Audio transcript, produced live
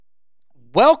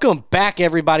Welcome back,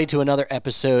 everybody, to another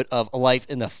episode of Life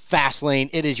in the Fast Lane.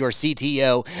 It is your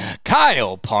CTO,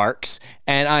 Kyle Parks,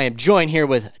 and I am joined here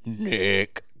with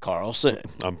Nick Carlson.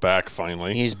 I'm back,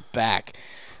 finally. He's back.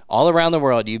 All around the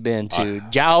world, you've been to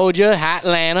Georgia,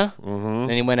 Atlanta, then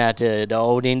you went out to the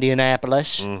old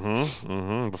Indianapolis.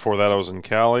 Before that, I was in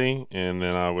Cali, and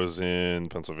then I was in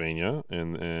Pennsylvania,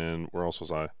 and where else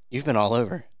was I? You've been all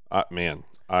over. Yikes.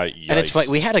 And it's funny,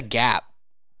 we had a gap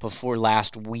before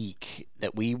last week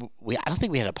that we I don't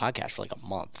think we had a podcast for like a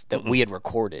month that we had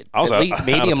recorded. I was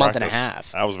maybe a month and a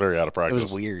practice. half. I was very out of It practice.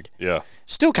 was weird. Yeah.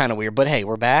 Still kind of weird, but hey,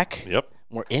 we're back. Yep.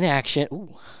 We're in action.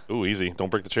 Ooh, easy.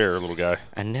 Don't break the chair, little guy.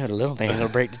 I know the little man will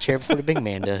break the chair before the big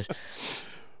man does.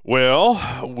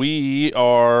 Well, we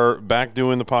are back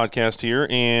doing the podcast here,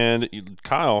 and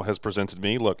Kyle has presented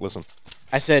me. Look, listen.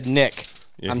 I said, Nick,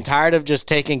 I'm tired of just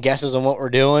taking guesses on what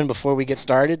we're doing before we get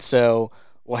started, so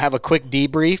we'll have a quick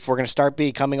debrief. We're going to start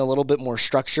becoming a little bit more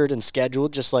structured and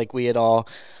scheduled, just like we had all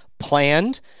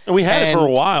planned. And we had it for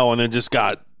a while, and it just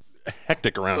got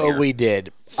hectic around here. We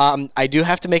did. I do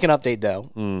have to make an update,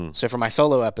 though. So for my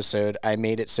solo episode, I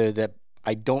made it so that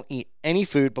I don't eat any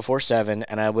food before 7,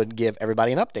 and I would give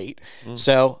everybody an update.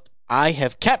 So I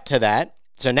have kept to that.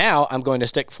 So now I'm going to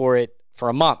stick for it for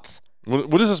a month.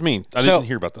 What does this mean? I didn't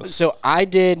hear about this. So I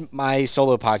did my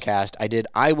solo podcast. I did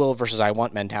I will versus I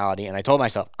want mentality, and I told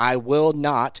myself I will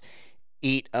not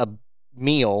eat a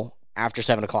meal after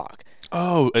 7 o'clock.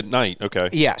 Oh, at night. Okay.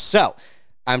 Yeah. So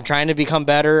I'm trying to become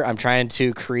better. I'm trying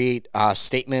to create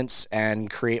statements and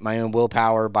create my own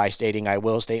willpower by stating I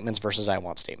will statements versus I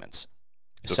want statements.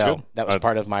 That's so good. that was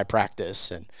part of my practice.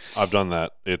 And I've done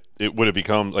that. It would have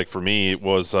become like, for me, it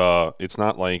was it's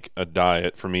not like a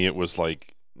diet. For me, it was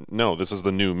like, no, this is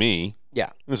the new me. Yeah.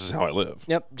 This is how I live.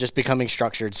 Yep. Just becoming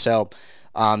structured. So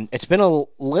it's been a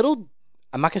little,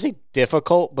 I'm not going to say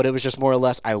difficult, but it was just more or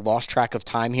less I lost track of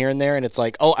time here and there. And it's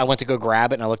like, oh, I went to go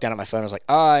grab it, and I looked down at my phone. I was like,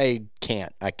 I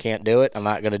can't do it. I'm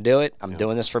not going to do it. I'm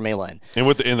doing this for Maylin.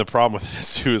 And the problem with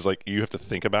this too is like you have to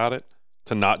think about it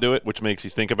to not do it, which makes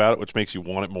you think about it, which makes you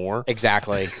want it more.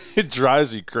 Exactly. It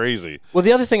drives you crazy. Well,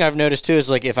 the other thing I've noticed too is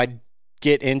like if I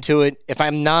get into it, if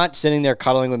I'm not sitting there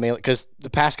cuddling with Maylin, because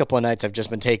the past couple of nights I've just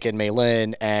been taking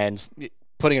Maylin and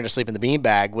putting her to sleep in the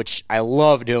beanbag, which I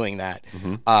love doing that.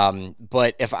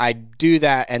 But if I do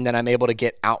that and then I'm able to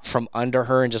get out from under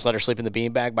her and just let her sleep in the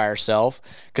beanbag by herself,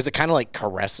 because it kind of like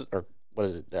caresses or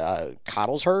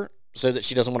coddles her so that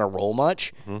she doesn't want to roll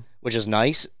much, which is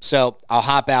nice. So I'll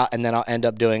hop out and then I'll end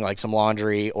up doing like some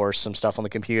laundry or some stuff on the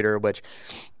computer, which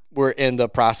we're in the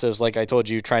process, like I told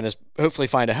you, trying to hopefully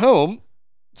find a home.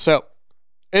 So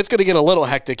it's going to get a little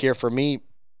hectic here for me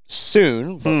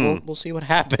soon, but we'll see what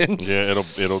happens. Yeah,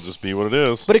 it'll just be what it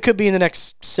is. But it could be in the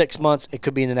next 6 months. It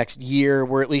could be in the next year.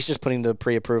 We're at least just putting the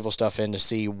pre-approval stuff in to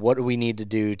see what do we need to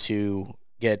do to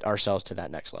get ourselves to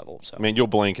that next level. So, I mean, you'll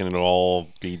blink and it'll all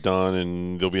be done,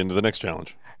 and they'll be into the next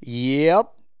challenge.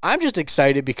 Yep. I'm just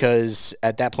excited because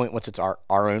at that point, once it's our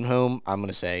own home, I'm going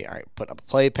to say, all right, put up a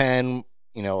playpen,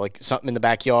 like something in the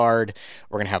backyard.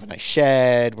 We're going to have a nice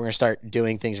shed. We're going to start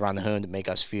doing things around the home that make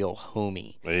us feel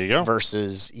homey. There you go.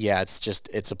 Versus,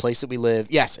 it's a place that we live.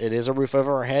 Yes, it is a roof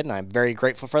over our head, and I'm very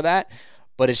grateful for that.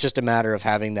 But it's just a matter of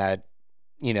having that,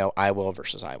 I will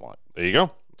versus I want. There you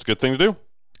go. It's a good thing to do.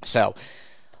 So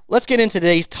let's get into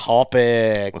today's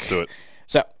topic. Let's do it.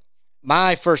 So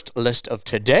my first list of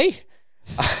today.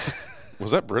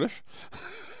 Was that British?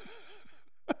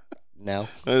 No.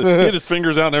 He had his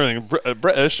fingers out and everything.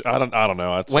 British? I don't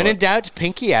know. That's when in doubt,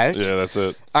 pinky out. Yeah, that's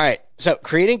it. All right. So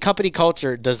creating company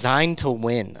culture designed to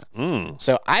win.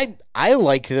 So I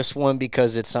like this one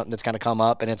because it's something that's kind of come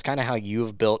up, and it's kind of how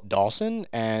you've built Dawson.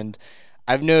 And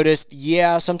I've noticed,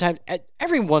 sometimes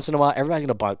every once in a while, everybody's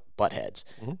going to butt heads.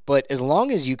 But as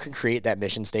long as you can create that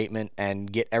mission statement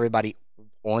and get everybody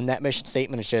on that mission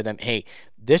statement and show them, hey,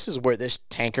 this is where this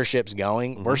tanker ship's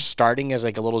going. We're starting as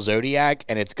like a little Zodiac,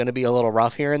 and it's going to be a little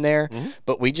rough here and there,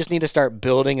 but we just need to start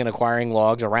building and acquiring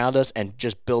logs around us and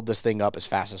just build this thing up as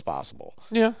fast as possible.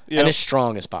 Yeah. And as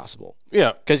strong as possible.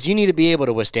 Yeah. Because you need to be able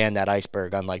to withstand that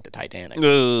iceberg, unlike the Titanic.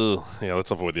 Yeah, let's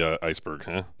avoid the iceberg,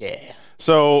 huh? Yeah.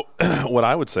 So what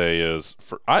I would say is,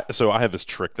 I have this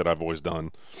trick that I've always done,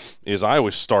 is I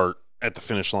always start at the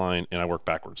finish line and I work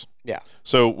backwards. Yeah.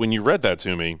 So when you read that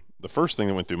to me, the first thing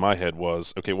that went through my head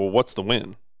was, okay, well, what's the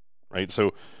win? Right?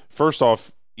 So first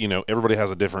off, everybody has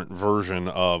a different version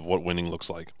of what winning looks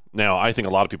like. Now, I think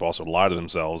a lot of people also lie to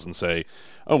themselves and say,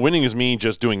 oh, winning is me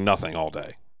just doing nothing all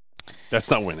day. That's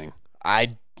not winning.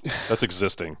 That's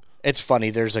existing. It's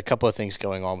funny. There's a couple of things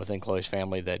going on within Chloe's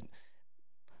family that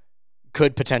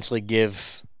could potentially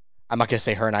give I'm not going to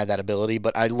say her and I that ability,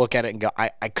 but I look at it and go, I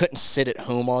couldn't sit at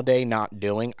home all day not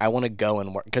doing. I want to go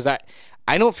and work because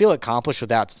I don't feel accomplished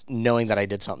without knowing that I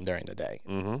did something during the day.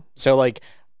 Mm-hmm. So, like,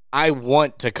 I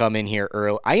want to come in here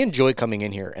early. I enjoy coming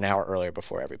in here an hour earlier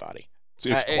before everybody.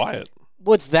 It's quiet.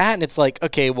 What's that? And it's like,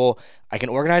 okay, well, I can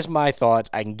organize my thoughts.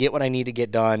 I can get what I need to get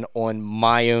done on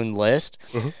my own list.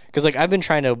 Because, like, I've been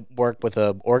trying to work with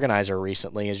an organizer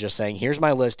recently, is just saying, here's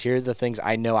my list. Here are the things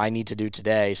I know I need to do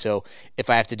today. So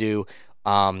if I have to do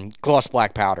gloss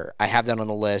black powder, I have that on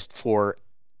the list for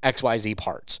XYZ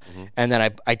parts. And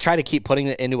then I try to keep putting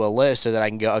it into a list so that I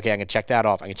can go, okay, I can check that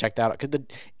off. I can check that out. Because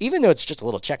even though it's just a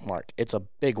little check mark, it's a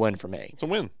big win for me. It's a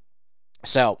win.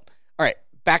 So, all right,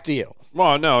 back to you.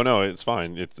 Well, no, it's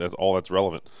fine. That's all that's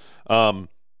relevant.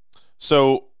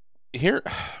 So here,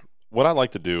 what I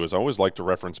like to do is I always like to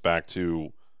reference back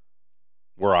to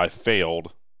where I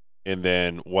failed and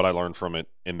then what I learned from it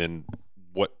and then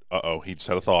what, he just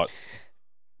had a thought.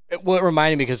 Well, it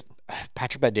reminded me because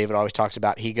Patrick Bet-David always talks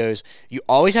about, he goes, you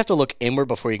always have to look inward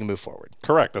before you can move forward.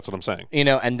 Correct. That's what I'm saying.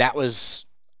 And that was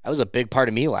a big part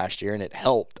of me last year, and it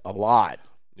helped a lot.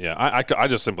 Yeah, I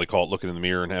just simply call it looking in the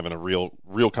mirror and having a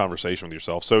real conversation with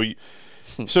yourself. So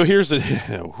here's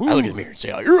the I look in the mirror and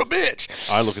say, oh, you're a bitch.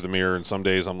 I look at the mirror, and some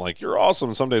days I'm like, you're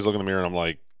awesome. Some days I look in the mirror and I'm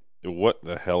like, what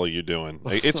the hell are you doing?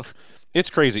 Like, it's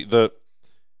crazy.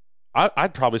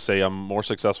 I'd probably say I'm more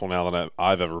successful now than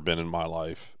I've ever been in my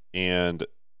life, and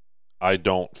I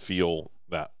don't feel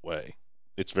that way.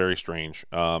 It's very strange.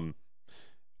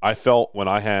 I felt when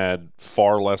I had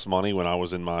far less money when I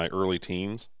was in my early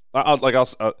teens. When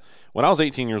I was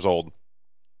 18 years old,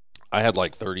 I had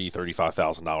like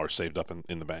 $35,000 saved up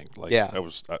in the bank. Like, yeah. That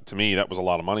was to me, that was a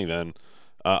lot of money then.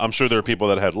 I'm sure there are people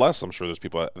that had less. I'm sure there's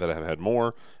people that have had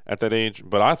more at that age.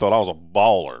 But I thought I was a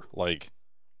baller. Like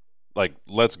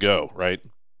let's go, right?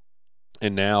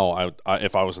 And now,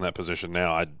 if I was in that position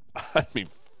now, I'd be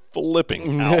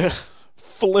flipping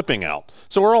out.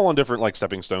 So we're all on different like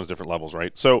stepping stones, different levels,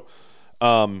 right? So,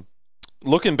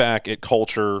 looking back at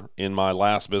culture in my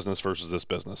last business versus this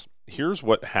business, here's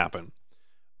what happened.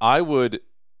 I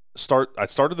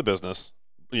started the business,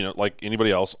 like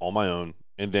anybody else on my own.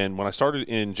 And then when I started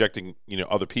injecting,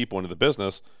 other people into the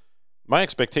business, my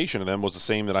expectation of them was the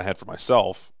same that I had for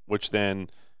myself, which then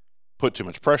put too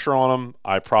much pressure on them.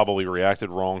 I probably reacted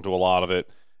wrong to a lot of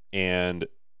it, and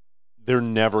they're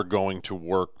never going to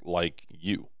work like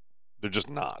you. They're just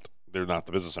not. They're not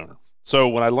the business owner. So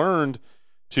when I learned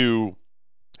to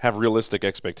have realistic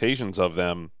expectations of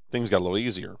them, things got a little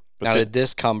easier. But now, did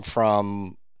this come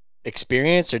from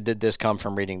experience, or did this come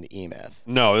from reading the E-Myth?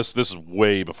 No, this is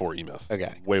way before E-Myth.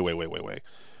 Okay. Way.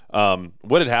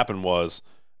 What had happened was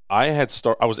I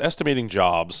was estimating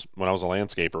jobs when I was a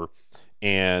landscaper,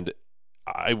 and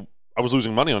I was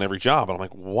losing money on every job. And I'm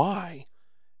like, why?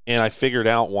 And I figured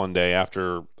out one day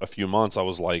after a few months, I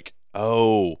was like,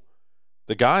 oh,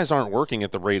 the guys aren't working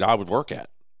at the rate I would work at.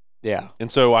 Yeah.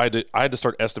 And so I had to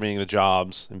start estimating the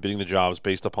jobs and bidding the jobs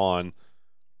based upon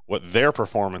what their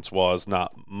performance was,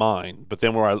 not mine. But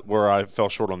then where I fell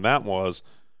short on that was,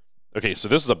 okay, so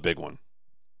this is a big one.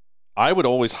 I would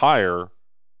always hire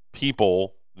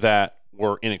people that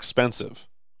were inexpensive,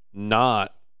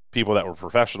 not people that were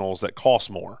professionals that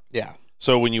cost more. Yeah.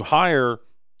 So when you hire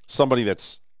somebody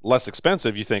that's less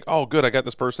expensive, you think, oh, good, I got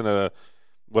this person at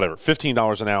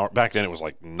 $15 an hour. Back then it was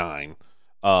like $9.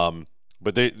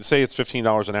 But they say it's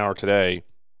 $15 an hour today,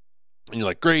 and you're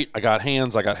like, great, I got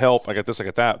hands, I got help, I got this, I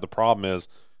got that. The problem is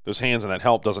those hands and that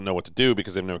help doesn't know what to do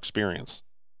because they have no experience,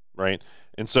 right?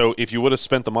 And so if you would have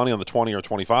spent the money on the $20 or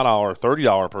 $25 or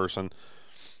 $30 person,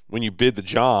 when you bid the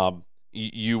job,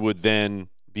 you would then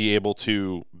be able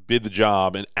to bid the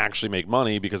job and actually make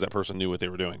money because that person knew what they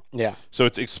were doing. Yeah. So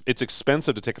it's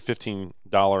expensive to take a $15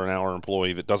 an hour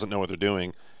employee that doesn't know what they're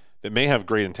doing, that may have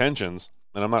great intentions,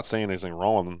 and I'm not saying anything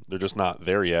wrong with them. They're just not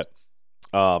there yet.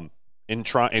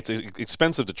 It's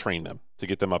expensive to train them, to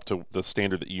get them up to the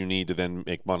standard that you need to then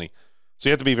make money. So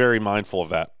you have to be very mindful of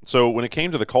that. So when it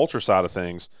came to the culture side of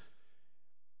things,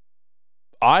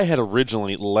 I had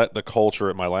originally let the culture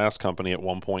at my last company at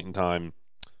one point in time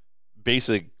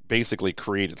basically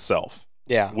create itself.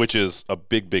 Yeah. Which is a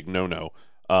big no-no.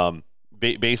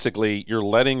 Basically, you're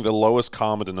letting the lowest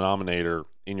common denominator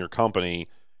in your company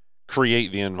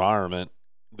create the environment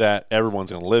that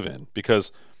everyone's going to live in, because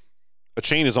a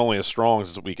chain is only as strong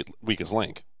as its weakest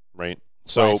link, right?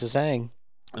 So that's the saying.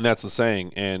 And that's the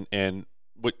saying. And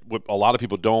what a lot of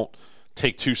people don't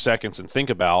take 2 seconds and think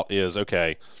about is,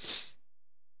 okay,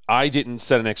 I didn't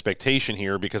set an expectation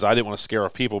here because I didn't want to scare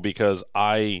off people, because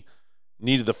I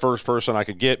needed the first person I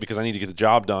could get because I need to get the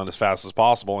job done as fast as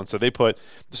possible. And so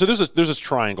there's this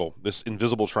triangle, this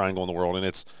invisible triangle in the world, and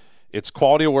it's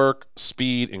quality of work,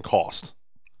 speed, and cost,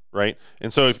 right?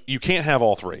 And so if you can't have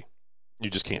all three, you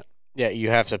just can't. Yeah, you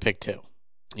have to pick two.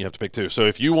 You have to pick two. So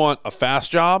if you want a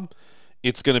fast job,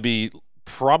 it's going to be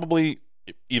probably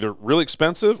either really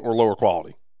expensive or lower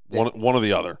quality, one or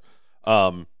the other.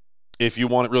 If you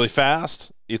want it really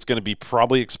fast, it's going to be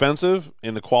probably expensive,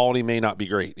 and the quality may not be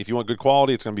great. If you want good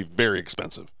quality, it's going to be very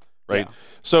expensive, right? Yeah.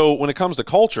 So when it comes to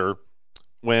culture,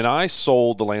 when I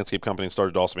sold the landscape company and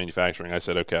started Dawson Manufacturing, I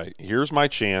said, okay, here's my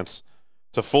chance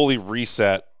to fully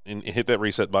reset and hit that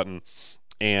reset button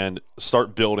and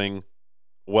start building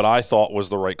what I thought was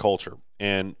the right culture.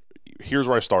 And here's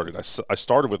where I started. I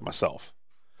started with myself.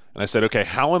 And I said, okay,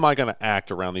 how am I going to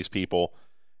act around these people?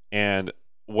 And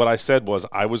what I said was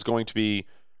I was going to be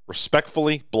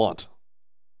respectfully blunt.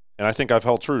 And I think I've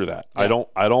held true to that. Yeah.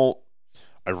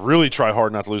 I really try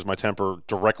hard not to lose my temper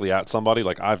directly at somebody.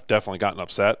 Like, I've definitely gotten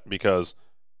upset because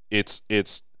I'm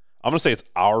going to say it's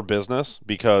our business,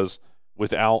 because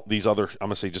without these other, I'm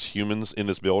going to say just humans in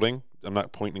this building, I'm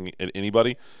not pointing at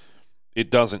anybody,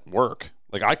 it doesn't work.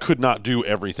 Like, I could not do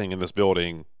everything in this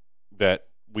building that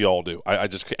we all do.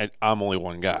 I'm only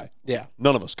one guy. Yeah.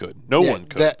 None of us could. No one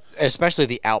could. Especially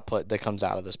the output that comes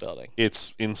out of this building.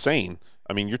 It's insane.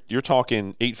 I mean, you're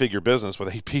talking 8-figure business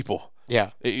with 8 people. Yeah.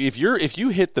 If you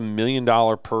hit the $1 million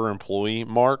per employee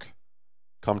mark,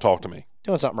 come talk to me.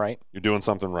 Doing something right. You're doing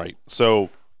something right. So,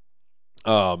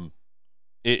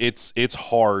 it's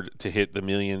hard to hit the $1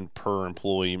 million per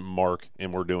employee mark,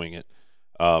 and we're doing it.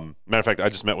 Matter of fact, I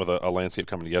just met with a landscape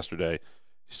company yesterday.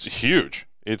 It's huge.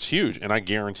 It's huge. And I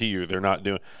guarantee you they're not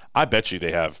doing – I bet you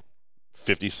they have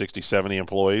 50, 60, 70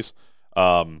 employees.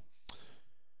 But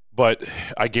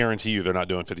I guarantee you they're not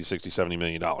doing $50, $60, $70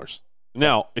 million.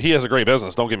 Now, he has a great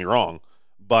business, don't get me wrong.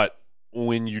 But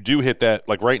when you do hit that –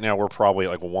 like right now we're probably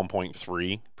at like a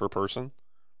 1.3 per person.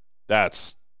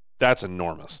 That's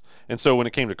enormous. And so when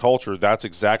it came to culture, that's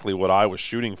exactly what I was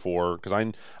shooting for, because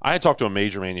I had talked to a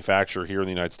major manufacturer here in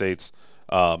the United States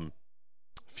a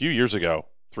few years ago,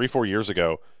 3-4 years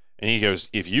ago, and he goes,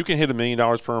 if you can hit $1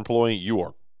 million per employee,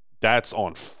 that's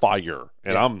on fire.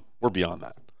 And we're beyond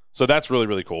that. So that's really,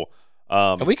 really cool.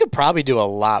 And we could probably do a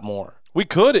lot more. We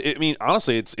could. I mean,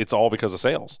 honestly, it's all because of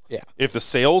sales. Yeah. If the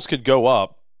sales could go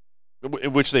up,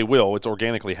 which they will, it's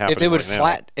organically happening. If they would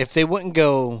now. If they wouldn't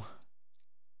go,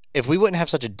 if we wouldn't have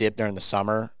such a dip during the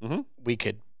summer, we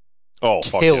could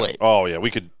kill it. Oh, yeah,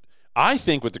 we could. I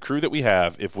think with the crew that we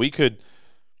have, if we could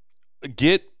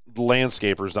get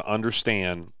landscapers to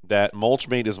understand that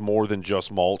Mulchmate is more than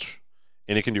just mulch,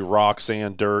 and it can do rock,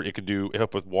 sand, dirt. It could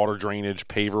help with water drainage,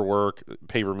 paver work,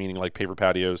 paver meaning like paver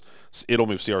patios. It'll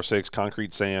move CR6,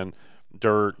 concrete, sand,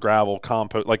 dirt, gravel,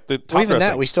 compost. Like the top even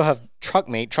that, we still have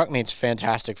TruckMate. TruckMate's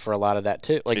fantastic for a lot of that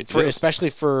too. Like especially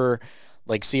for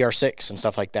like CR6 and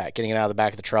stuff like that, getting it out of the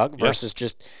back of the truck versus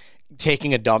just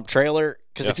taking a dump trailer.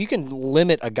 Because if you can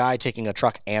limit a guy taking a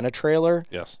truck and a trailer,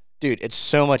 dude, it's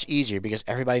so much easier because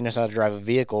everybody knows how to drive a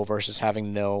vehicle versus having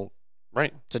to know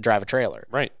to drive a trailer.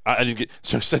 Right. I didn't get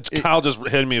so Kyle just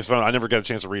handed me his phone. I never got a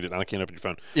chance to read it, and I can't open your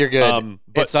phone. You're good.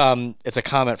 But it's a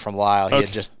comment from Lyle. He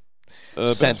had just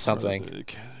sent something.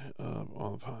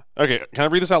 Okay, can I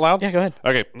read this out loud? Yeah, go ahead.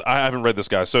 Okay, I haven't read this,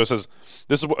 guy. So it says,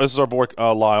 this is our boy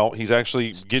Lyle. He's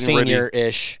actually getting ready.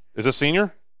 Senior-ish. Is this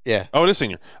senior? Yeah. Oh, it is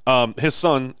senior. His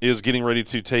son is getting ready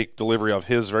to take delivery of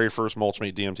his very first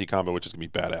Mulchmate DMT combo, which is going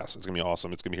to be badass. It's going to be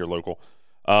awesome. It's going to be here local.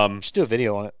 We should do a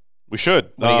video on it. We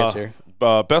should. When he gets here.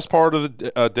 Best part of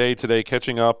the day today,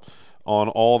 catching up on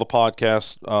all the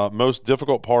podcasts. Most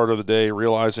difficult part of the day,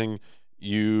 realizing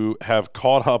you have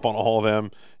caught up on all of them.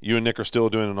 You and Nick are still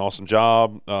doing an awesome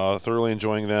job. Thoroughly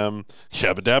enjoying them.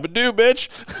 Yabba dabba do, bitch.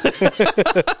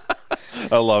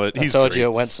 I love it. I told you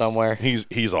it went somewhere.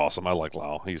 He's awesome. I like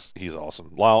Lyle. He's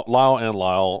awesome. Lyle and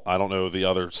Lyle. I don't know the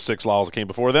other 6 Lyles that came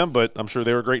before them, but I'm sure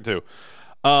they were great too.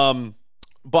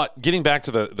 But getting back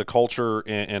to the culture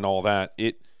and all that,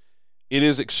 it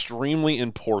is extremely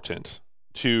important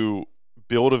to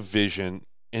build a vision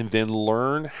and then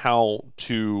learn how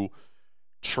to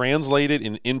translate it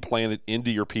and implant it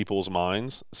into your people's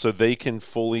minds so they can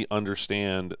fully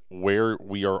understand where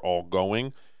we are all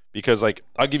going. Because, like,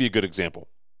 I'll give you a good example.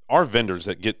 Our vendors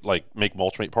that make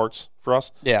Mulchmate parts for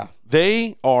us,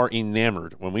 they are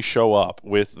enamored when we show up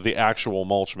with the actual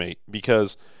Mulchmate,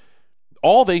 because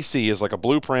all they see is like a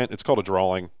blueprint. It's called a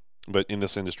drawing, but in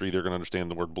this industry, they're going to understand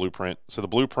the word blueprint. So the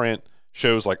blueprint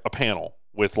shows like a panel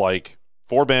with like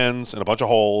 4 bends and a bunch of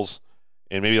holes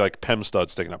and maybe like PEM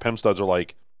studs sticking out. PEM studs are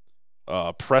like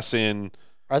press in.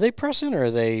 Are they pressing or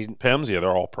are they? PEMs, yeah,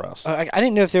 they're all press. I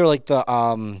didn't know if they were like the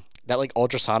that like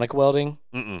ultrasonic welding.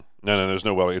 No, there's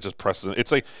no welding. It just presses.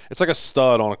 It's like a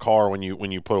stud on a car when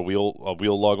you put a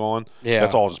wheel lug on. Yeah,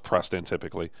 that's all just pressed in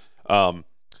typically.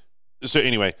 So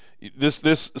anyway,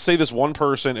 this one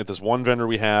person at this one vendor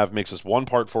we have makes this one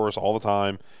part for us all the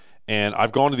time, and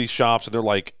I've gone to these shops and they're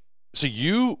like, "So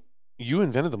you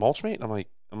invented the Mulchmate?" And I'm like,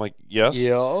 yes.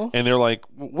 Yeah. And they're like,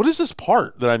 "What is this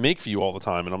part that I make for you all the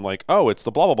time?" And I'm like, "Oh, it's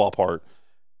the blah blah blah part."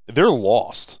 They're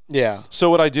lost. Yeah.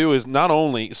 So what I do is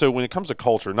when it comes to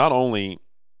culture, not only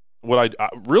what I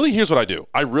really, here's what I do.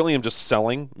 I really am just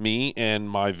selling me and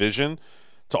my vision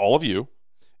to all of you.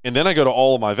 And then I go to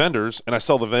all of my vendors and I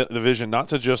sell the vision, not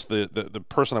to just the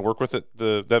person I work with at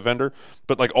that vendor,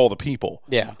 but like all the people.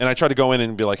 Yeah. And I try to go in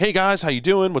and be like, "Hey guys, how you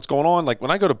doing? What's going on?" Like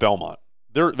when I go to Belmont,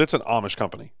 that's an Amish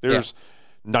company. There's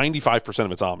 95%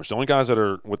 of it's Amish. The only guys that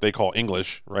are what they call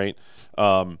English, right,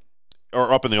 are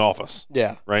up in the office.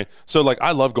 Yeah. Right. So like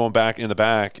I love going back in the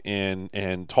back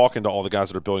and talking to all the guys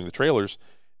that are building the trailers,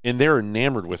 and they're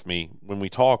enamored with me when we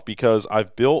talk because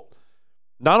I've built.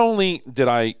 Not only did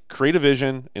I create a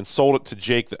vision and sold it to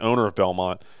Jake, the owner of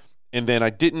Belmont, and then I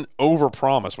didn't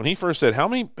overpromise. When he first said, how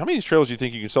many of these trailers do you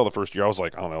think you can sell the first year? I was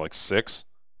like, I don't know, like 6.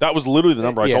 That was literally the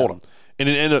number I told him. And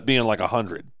it ended up being like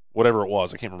 100, whatever it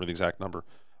was. I can't remember the exact number.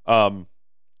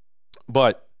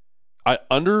 But I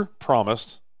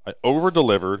under-promised. I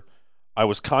over-delivered. I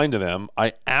was kind to them.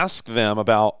 I asked them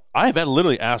I have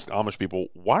literally asked Amish people,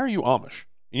 why are you Amish?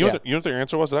 You know what their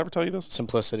answer was? Did I ever tell you this?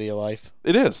 Simplicity of life.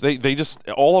 It is. They just,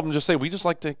 all of them just say, we just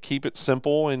like to keep it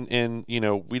simple and you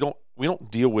know, we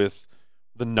don't deal with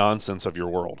the nonsense of your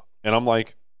world. And I'm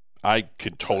like, I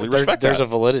could totally respect that. There's a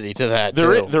validity to that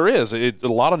There too. There is. It's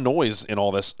a lot of noise in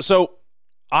all this. So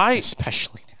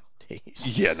especially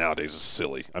nowadays. Yeah, nowadays it's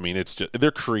silly. I mean, it's just,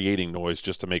 they're creating noise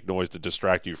just to make noise to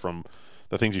distract you from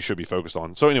the things you should be focused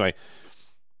on. So anyway,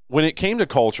 when it came to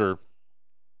culture,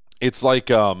 it's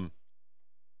like,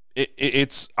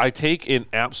 It's I take an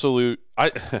absolute I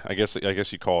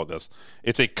guess you call it this.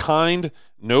 It's a kind,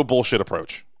 no bullshit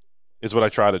approach, is what I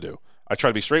try to do. I try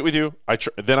to be straight with you.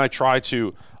 Then I try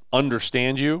to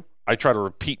understand you. I try to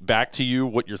repeat back to you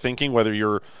what you're thinking, whether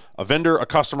you're a vendor, a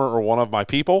customer, or one of my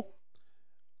people.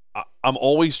 I'm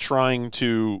always trying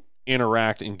to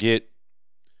interact and get,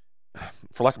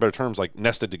 for lack of better terms, like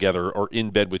nested together or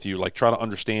in bed with you. Like try to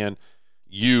understand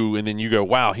you, and then you go,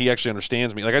 wow, he actually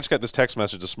understands me. Like I just got this text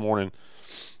message this morning.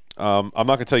 I'm not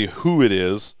going to tell you who it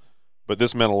is, but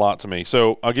this meant a lot to me.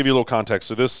 So I'll give you a little context.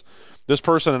 So this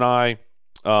person and I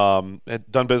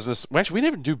had done business. Well, actually, we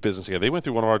didn't even do business together. They went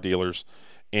through one of our dealers,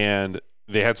 and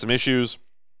they had some issues.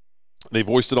 They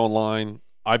voiced it online.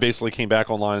 I basically came back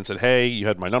online and said, hey, you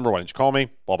had my number. Why didn't you call me?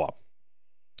 Blah, blah.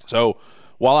 So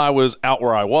while I was out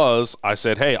where I was, I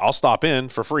said, hey, I'll stop in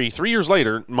for free. 3 years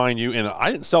later, mind you, and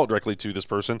I didn't sell it directly to this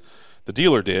person. The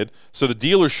dealer did. So the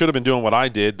dealer should have been doing what I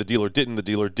did. The dealer didn't. The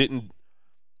dealer didn't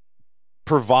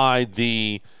provide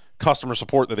the customer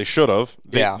support that they should have.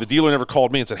 The dealer never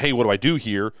called me and said, hey, what do I do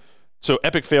here? So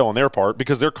epic fail on their part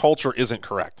because their culture isn't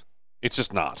correct. It's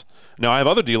just not. Now, I have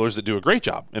other dealers that do a great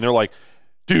job, and they're like,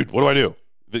 dude, what do I do?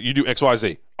 You do X, Y,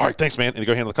 Z. All right, thanks, man. And they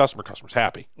go handle the customer. Customer's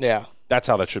happy. Yeah. That's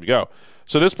how that should go.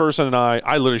 So this person and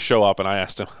I literally show up and I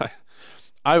asked him,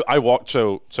 I walk,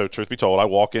 so truth be told, I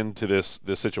walk into this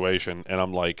situation and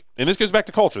I'm like, and this goes back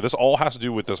to culture. This all has to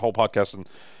do with this whole podcast and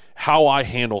how I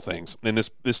handle things. And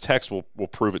this text will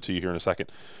prove it to you here in a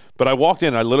second. But I walked in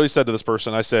and I literally said to this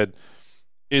person, I said,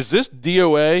 is this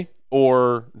DOA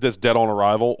or this dead on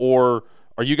arrival? Or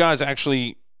are you guys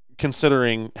actually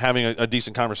considering having a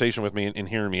decent conversation with me and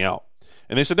hearing me out?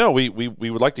 And they said, no, we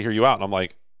would like to hear you out. And I'm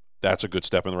like, that's a good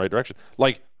step in the right direction.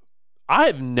 Like,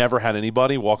 I've never had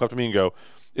anybody walk up to me and go,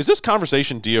 is this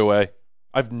conversation DOA?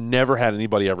 I've never had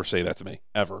anybody ever say that to me,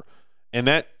 ever. And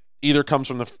that either comes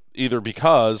from either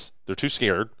because they're too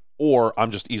scared or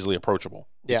I'm just easily approachable.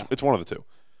 Yeah. It's one of the two.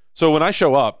 So when I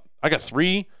show up, I got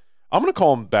 3, I'm going to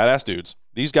call them badass dudes.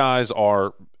 These guys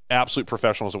are absolute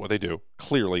professionals at what they do.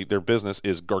 Clearly, their business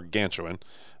is gargantuan.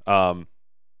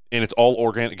 And it's all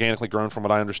organically grown from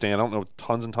what I understand. I don't know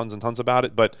tons and tons and tons about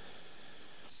it, but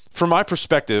from my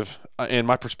perspective, and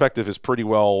my perspective is pretty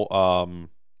well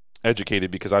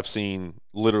educated because I've seen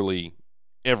literally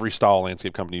every style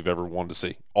landscape company you've ever wanted to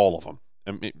see, all of them.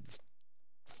 I mean,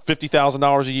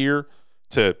 $50,000 a year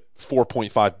to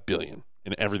 $4.5 billion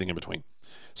and everything in between.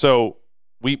 So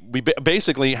we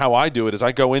basically, how I do it is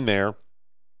I go in there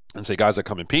and say, guys, I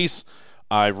come in peace.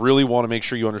 I really want to make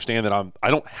sure you understand that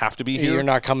I don't have to be here. You're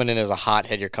not coming in as a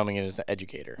hothead. You're coming in as an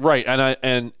educator. Right.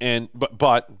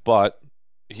 But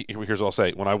here's what I'll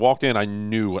say. When I walked in, I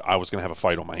knew I was going to have a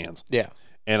fight on my hands. Yeah.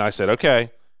 And I said,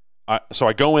 okay. So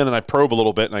I go in and I probe a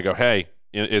little bit and I go, hey,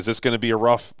 is this going to be a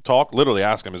rough talk? Literally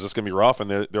ask them, is this going to be rough? And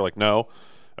they're like, no.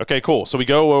 Okay, cool. So we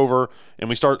go over and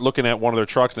we start looking at one of their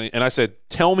trucks, and I said,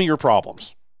 tell me your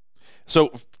problems.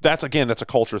 So that's a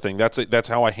culture thing. That's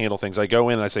how I handle things. I go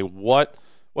in and I say, what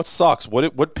sucks?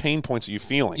 What pain points are you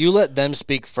feeling? You let them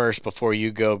speak first before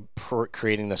you go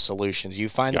creating the solutions. You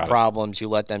find the problems, you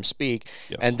let them speak,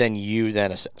 and then you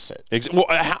then assess it.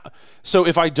 So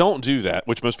if I don't do that,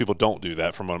 which most people don't do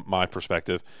that from my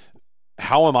perspective,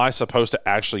 how am I supposed to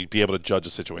actually be able to judge a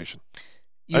situation?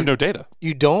 I have no data.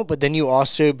 You don't, but then you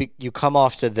also you come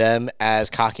off to them as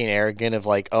cocky and arrogant of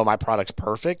like, oh, my product's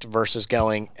perfect, versus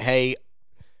going, hey,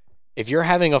 if you're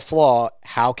having a flaw,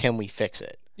 how can we fix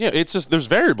it? Yeah, it's just there's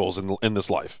variables in this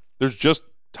life. There's just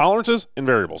tolerances and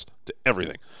variables to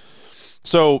everything.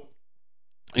 So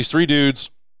these three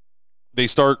dudes, they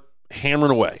start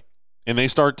hammering away, and they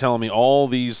start telling me all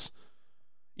these,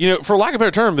 for lack of a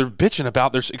better term, they're bitching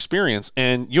about their experience.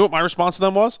 And you know what my response to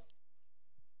them was?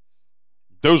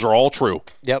 Those are all true.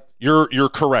 Yep. You're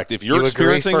correct. If you're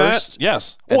experiencing that,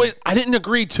 yes. Well, I didn't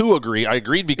agree to agree. I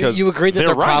agreed because you agreed that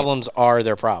their problems are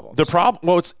their problems. The problem.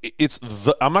 Well,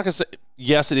 I'm not gonna say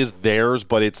yes. It is theirs,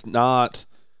 but it's not.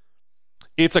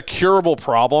 It's a curable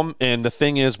problem, and the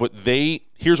thing is,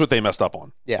 here's what they messed up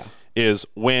on. Yeah. Is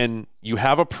when you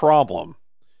have a problem,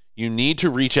 you need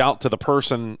to reach out to the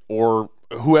person or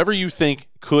whoever you think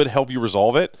could help you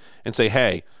resolve it, and say,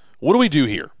 "Hey, what do we do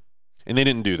here?" And they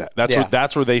didn't do that.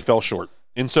 That's where they fell short.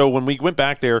 And so when we went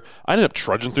back there, I ended up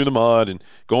trudging through the mud and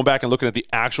going back and looking at the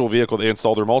actual vehicle they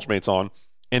installed their mulch mates on.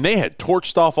 And they had torched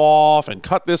stuff off and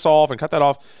cut this off and cut that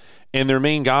off. And their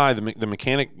main guy, the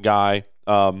mechanic guy,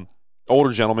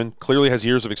 older gentleman, clearly has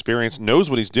years of experience, knows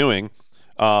what he's doing.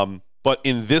 But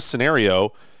in this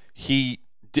scenario, he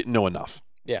didn't know enough.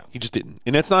 Yeah. He just didn't.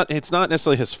 And it's not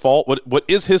necessarily his fault. What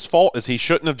is his fault is he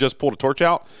shouldn't have just pulled a torch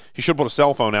out. He should have pulled a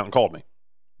cell phone out and called me.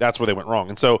 That's where they went wrong.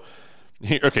 And so,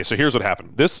 so here's what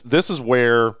happened. This is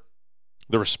where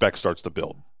the respect starts to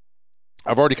build.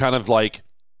 I've already kind of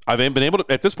I've been able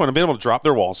to, at this point, I've been able to drop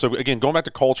their walls. So again, going back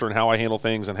to culture and how I handle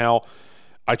things and how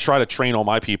I try to train all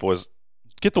my people is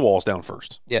get the walls down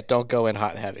first. Yeah, don't go in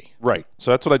hot and heavy. Right. So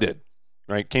that's what I did.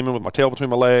 Right. Came in with my tail between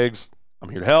my legs. I'm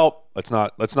here to help. Let's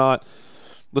not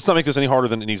make this any harder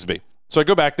than it needs to be. So I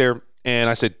go back there and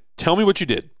I said, tell me what you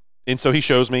did. And so he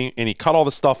shows me and he cut all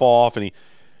the stuff off and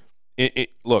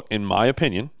look, in my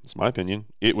opinion,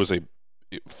 it was a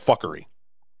fuckery.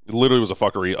 It literally was a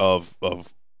fuckery of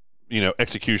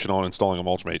execution on installing a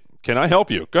mulch mate. Can I help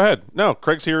you? Go ahead. No,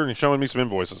 Craig's here and he's showing me some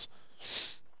invoices.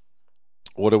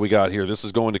 What do we got here? This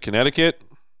is going to Connecticut.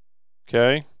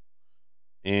 Okay.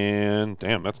 And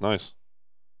damn, that's nice.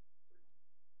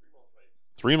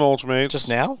 3 mulch mates. Just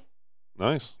now?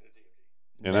 Nice.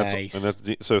 And nice.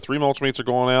 that's so 3 mulch mates are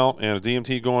going out and a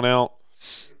DMT going out.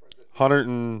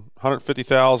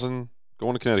 150,000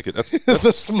 going to Connecticut. That's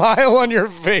the smile on your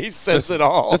face says it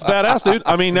all. That's badass, dude.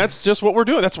 I mean, that's just what we're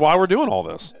doing. That's why we're doing all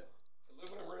this.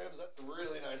 Aluminum rims. That's a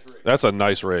really nice rig. That's a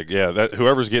nice rig. Yeah,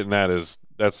 whoever's getting that's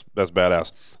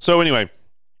badass. So anyway,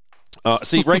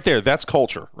 see right there, that's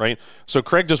culture, right? So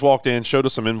Craig just walked in, showed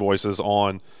us some invoices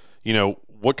on,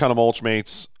 what kind of mulch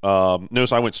mates.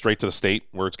 Notice I went straight to the state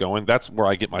where it's going. That's where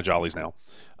I get my jollies now.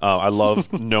 I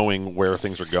love knowing where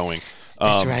things are going.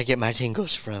 That's where I get my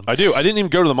tingles from. I do. I didn't even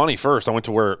go to the money first. I went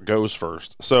to where it goes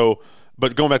first. So,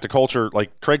 but going back to culture,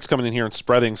 Craig's coming in here and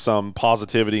spreading some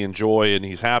positivity and joy, and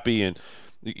he's happy. And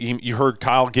you heard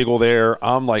Kyle giggle there.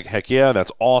 I'm like, heck yeah,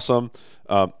 that's awesome.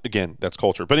 Again, that's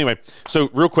culture. But anyway, so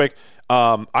real quick,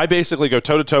 I basically go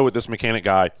toe-to-toe with this mechanic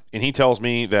guy, and he tells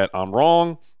me that I'm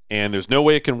wrong, and there's no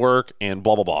way it can work, and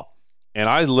blah, blah, blah. And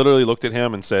I literally looked at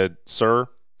him and said, sir,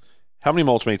 how many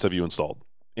mulch mates have you installed?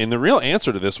 And the real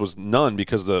answer to this was none,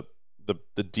 because the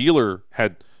dealer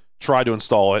had tried to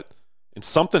install it and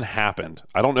something happened.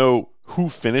 I don't know who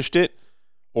finished it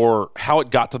or how it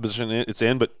got to the position it's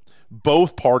in, but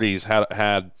both parties had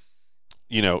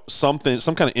some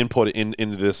kind of input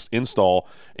into this install,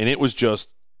 and it was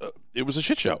just it was a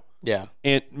shit show. Yeah.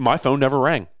 And my phone never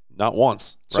rang, not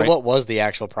once. So what was the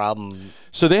actual problem?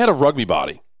 So they had a rugby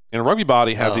body, and a rugby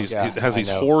body has these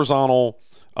horizontal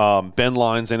bend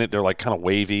lines in it. They're kind of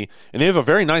wavy, and they have a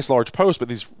very nice large post, but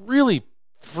these really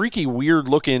freaky, weird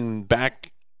looking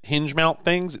back hinge mount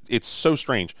things. It's so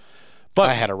strange. But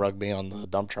I had a rugby on the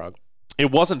dump truck. It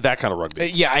wasn't that kind of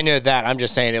rugby. Yeah, I know that. I'm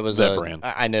just saying it was that brand.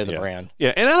 I know the brand.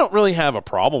 Yeah, and I don't really have a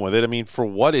problem with it. I mean, for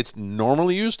what it's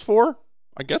normally used for,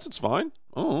 I guess it's fine.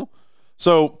 Oh,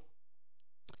 so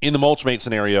In the Mulchmate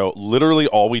scenario, literally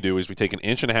all we do is we take an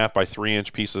 1.5 by 3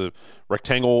 inch piece of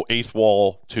rectangle eighth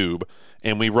wall tube,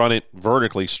 and we run it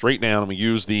vertically straight down, and we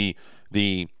use the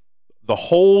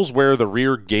holes where the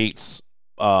rear gates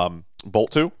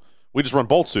bolt to. We just run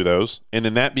bolts through those, and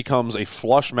then that becomes a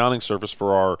flush mounting surface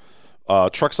for our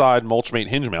truck side Mulchmate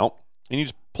hinge mount. And you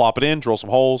just plop it in, drill some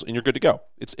holes, and you're good to go.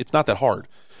 It's not that hard.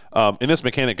 And this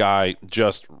mechanic guy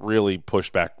just really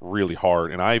pushed back really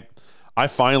hard, and I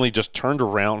finally just turned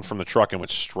around from the truck and went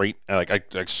straight, like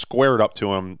I squared up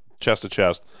to him, chest to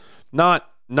chest, not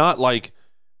like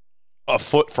a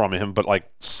foot from him, but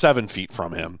like 7 feet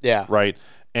from him. Yeah. Right.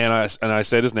 And I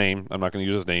said his name. I'm not going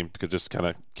to use his name because just kind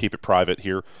of keep it private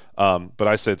here. But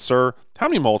I said, sir, how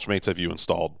many Mulchmates have you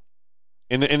installed?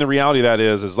 And the reality of that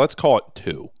is let's call it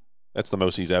 2. That's the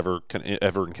most he's ever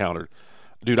encountered.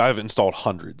 Dude, I've installed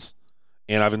hundreds,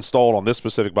 and I've installed on this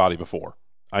specific body before.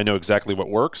 I know exactly what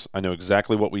works. I know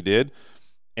exactly what we did.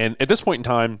 And at this point in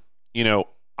time,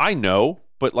 I know,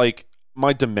 but like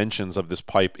my dimensions of this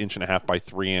pipe, 1.5 by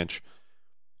 3 inch,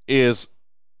 is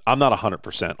I'm not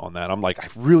 100% on that. I'm like, I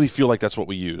really feel like that's what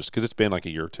we used because it's been like a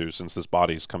year or two since this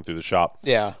body's come through the shop.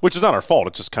 Yeah. Which is not our fault.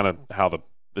 It's just kind of how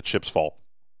the chips fall.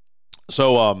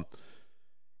 So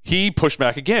he pushed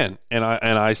back again, and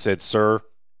I said, sir,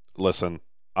 listen,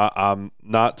 I'm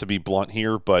not to be blunt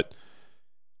here, but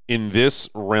in this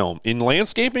realm, in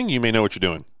landscaping, you may know what you're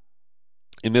doing.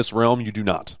 In this realm, you do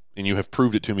not. And you have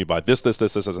proved it to me by this,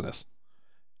 and this.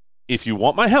 If you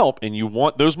want my help and you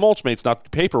want those Mulchmates not to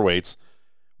be paperweights,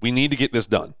 we need to get this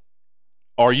done.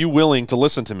 Are you willing to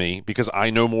listen to me? Because I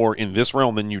know more in this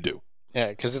realm than you do. Yeah,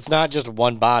 because it's not just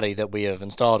one body that we have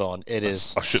installed on. It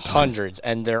is hundreds,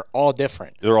 and they're all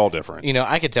different. They're all different.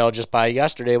 I could tell just by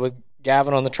yesterday with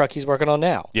Gavin on the truck he's working on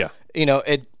now. Yeah.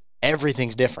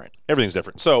 Everything's different. Everything's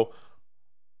different. So,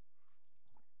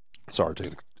 sorry,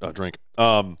 take a drink.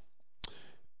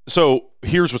 So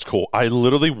here's what's cool. I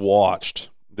literally watched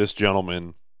this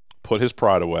gentleman put his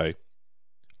pride away.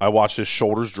 I watched his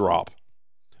shoulders drop.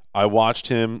 I watched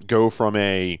him go from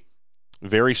a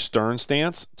very stern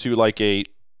stance to like you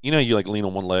like lean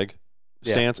on one leg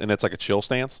stance, and that's like a chill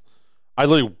stance. I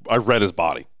read his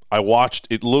body. I watched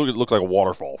it looked like a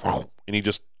waterfall, and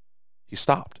he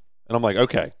stopped. And I'm like,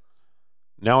 okay,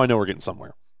 now I know we're getting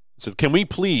somewhere. I said, can we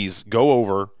please go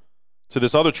over to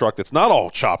this other truck that's not all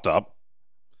chopped up,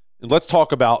 and let's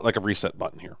talk about like a reset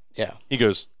button here. Yeah. He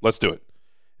goes, let's do it.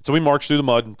 So we march through the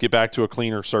mud, get back to a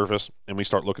cleaner surface, and we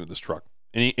start looking at this truck.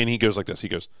 And he goes like this. He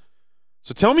goes,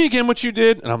 so tell me again what you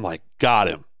did. And I'm like, got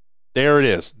him. There it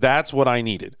is. That's what I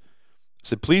needed. I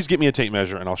said, please get me a tape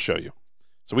measure and I'll show you.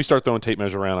 So we start throwing tape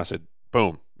measure around. I said,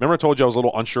 boom. Remember I told you I was a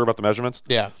little unsure about the measurements?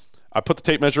 Yeah. I put the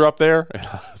tape measure up there, and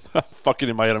fucking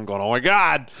in my head, I'm going, oh my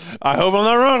God, I hope I'm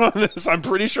not wrong on this. I'm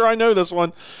pretty sure I know this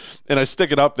one. And I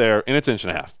stick it up there, and it's 1.5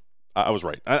 inches. I was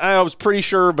right. I was pretty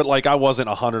sure, but like I wasn't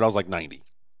 100. I was like 90.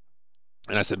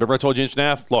 And I said, remember I told you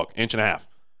 1.5 inches? Look, 1.5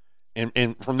 inches.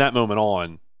 And from that moment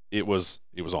on, it was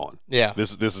on. Yeah.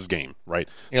 This is game, right?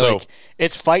 You're like,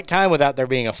 it's fight time without there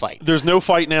being a fight. There's no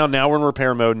fight now. Now we're in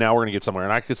repair mode. Now we're going to get somewhere.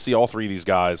 And I could see all three of these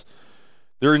guys,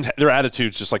 their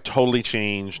attitudes just like totally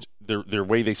changed. Their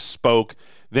way they spoke.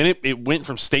 Then it went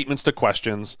from statements to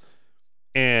questions,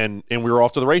 and we were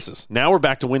off to the races. Now we're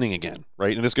back to winning again,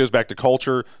 right? And this goes back to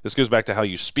culture. This goes back to how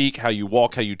you speak, how you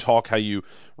walk, how you talk, how you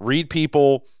read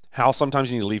people, how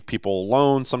sometimes you need to leave people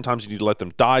alone. Sometimes you need to let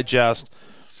them digest.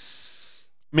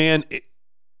 Man,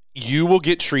 you will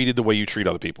get treated the way you treat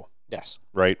other people. Yes.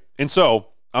 Right? And so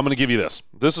I'm going to give you this.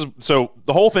 So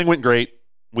the whole thing went great.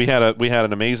 We had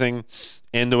an amazing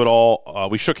end to it all.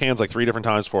 We shook hands like 3 different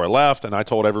times before I left, and I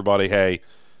told everybody, hey,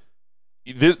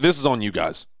 this is on you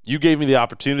guys. You gave me the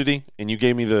opportunity, and you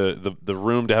gave me the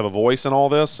room to have a voice in all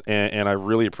this, and I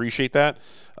really appreciate that.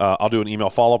 I'll do an email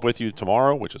follow-up with you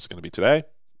tomorrow, which is going to be today,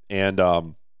 and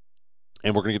we're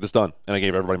going to get this done. And I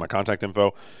gave everybody my contact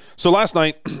info. So last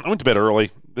night, I went to bed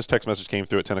early. This text message came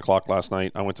through at 10 o'clock last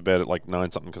night. I went to bed at like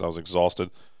 9-something because I was exhausted.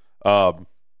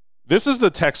 This is the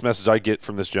text message I get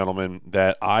from this gentleman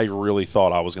that I really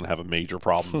thought I was going to have a major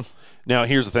problem. Now,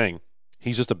 here's the thing.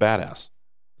 He's just a badass.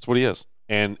 That's what he is.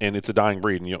 And it's a dying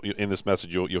breed. And in this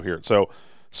message, you'll hear it. So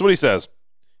what he says.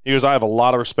 He goes, I have a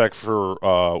lot of respect for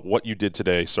what you did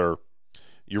today, sir.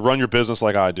 You run your business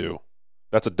like I do.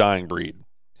 That's a dying breed.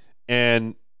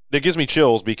 And that gives me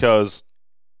chills because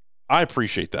I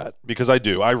appreciate that, because I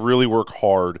do. I really work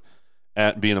hard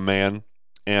at being a man,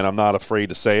 and I'm not afraid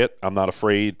to say it. I'm not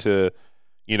afraid to,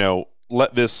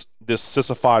 let this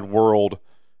sissified world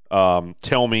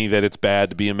tell me that it's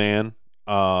bad to be a man.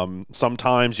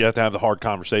 Sometimes you have to have the hard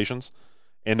conversations,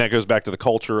 and that goes back to the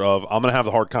culture of I'm going to have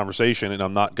the hard conversation, and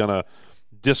I'm not going to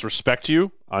disrespect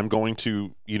you. I'm going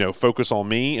to, focus on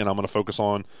me, and I'm going to focus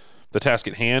on the task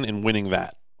at hand and winning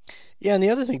that. Yeah, and the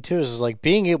other thing too is like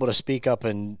being able to speak up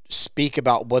and speak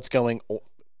about what's going on.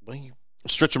 What are you? I'm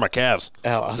stretching my calves.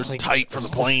 Oh, I was They're like, tight from the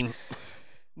plane.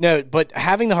 No, but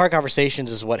having the hard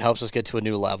conversations is what helps us get to a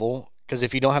new level. Because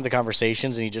if you don't have the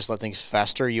conversations and you just let things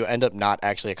fester, you end up not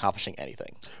actually accomplishing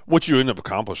anything. What you end up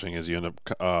accomplishing is you end up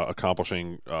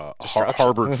accomplishing Destruction.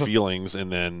 harbored feelings,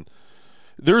 and then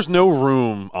there's no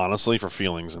room, honestly, for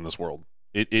feelings in this world.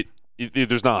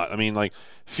 There's not. I mean, like,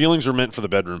 feelings are meant for the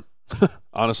bedroom,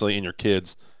 honestly, and your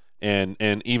kids. And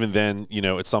even then,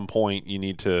 at some point you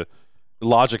need to –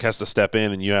 logic has to step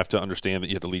in, and you have to understand that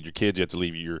you have to lead your kids. You have to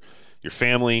lead your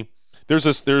family. There's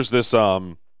this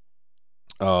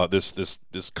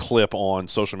clip on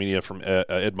social media from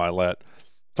Ed Milet.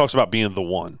 Talks about being the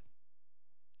one.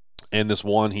 And this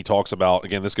one he talks about,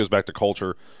 again, this goes back to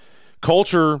culture.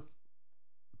 Culture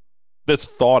that's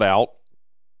thought out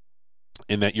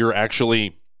and that you're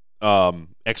actually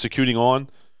executing on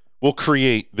will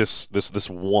create this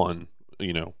one,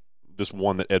 this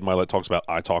one that Ed Milet talks about,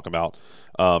 I talk about.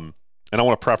 And I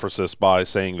want to preface this by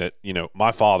saying that,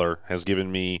 my father has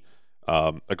given me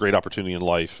a great opportunity in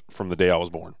life from the day I was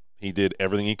born. He did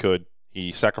everything he could.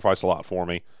 He sacrificed a lot for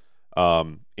me.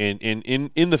 And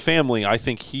in the family, I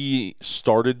think he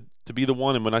started to be the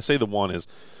one. And when I say the one is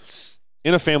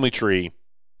in a family tree,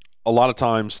 a lot of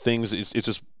times it's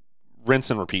just rinse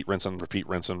and repeat, rinse and repeat,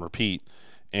 rinse and repeat.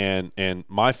 And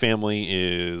my family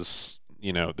is,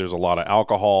 there's a lot of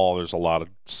alcohol, there's a lot of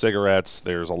cigarettes,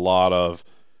 there's a lot of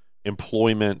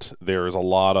employment, there's a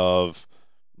lot of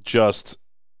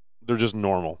they're just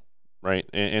normal, right?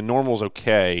 And normal is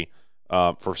okay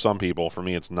for some people. For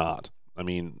me, it's not. I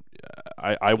mean,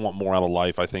 I want more out of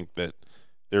life. I think that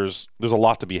there's a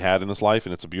lot to be had in this life,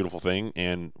 and it's a beautiful thing.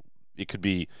 And it could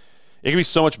be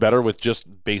so much better with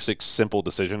just basic, simple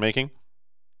decision making.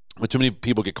 But too many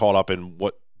people get caught up in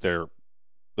what the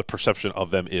perception of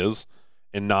them is,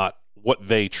 and not what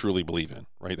they truly believe in,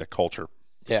 right? That culture.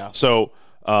 Yeah. So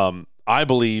I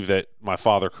believe that my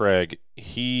father, Craig,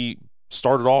 he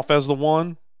started off as the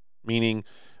one, meaning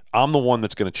I'm the one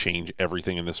that's going to change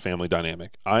everything in this family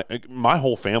dynamic. My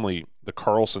whole family, the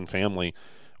Carlson family,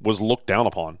 was looked down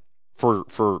upon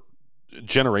for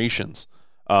generations.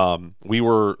 We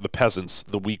were the peasants,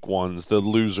 the weak ones, the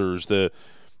losers, the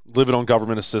living on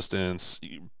government assistance,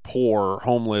 poor,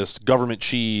 homeless, government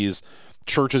cheese,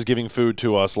 churches giving food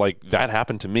to us. Like, that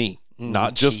happened to me.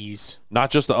 Not just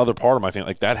the other part of my family.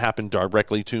 Like, that happened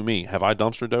directly to me. Have I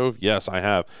dumpster dove? Yes, I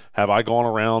have. Have I gone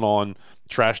around on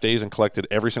trash days and collected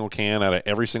every single can out of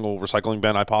every single recycling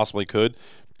bin I possibly could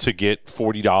to get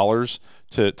 $40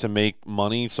 to make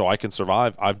money so I can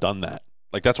survive? I've done that.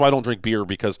 Like, that's why I don't drink beer,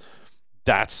 because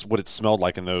that's what it smelled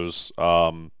like in those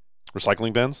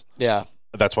recycling bins. Yeah.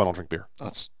 That's why I don't drink beer.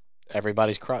 That's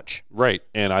everybody's crutch. Right.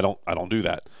 And I don't do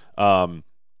that.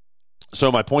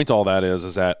 So my point to all that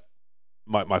is that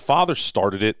my father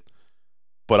started it,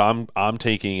 but I'm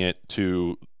taking it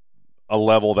to a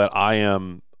level that I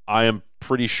am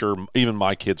pretty sure even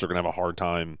my kids are going to have a hard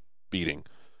time beating,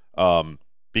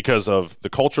 because of the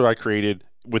culture I created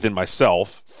within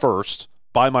myself first,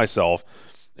 by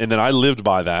myself, and then I lived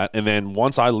by that, and then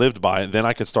once I lived by it, then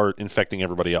I could start infecting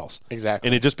everybody else. Exactly.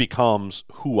 And it just becomes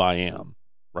who I am,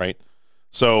 right?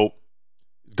 So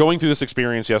going through this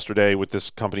experience yesterday with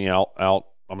this company out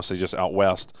I'm going to say just out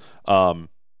west,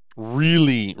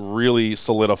 really, really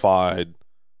solidified.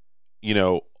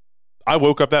 I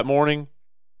woke up that morning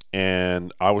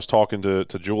and I was talking to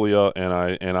Julia, and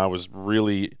I was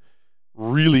really,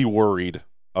 really worried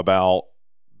about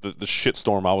the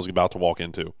shitstorm I was about to walk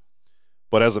into.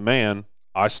 But as a man,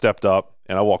 I stepped up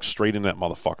and I walked straight into that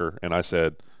motherfucker, and I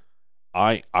said,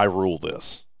 I rule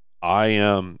this. I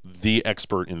am the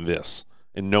expert in this,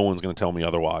 and no one's going to tell me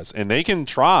otherwise. And they can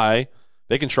try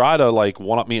to like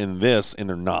one-up me in this, and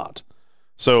they're not.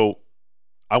 So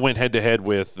I went head-to-head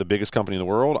with the biggest company in the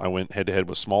world. I went head-to-head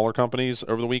with smaller companies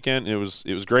over the weekend. And it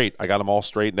was great. I got them all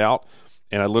straightened out,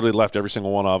 and I literally left every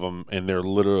single one of them, and they're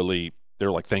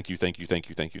like, thank you, thank you, thank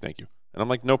you, thank you, thank you. And I'm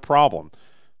like, no problem.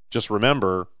 Just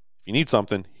remember, if you need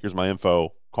something, here's my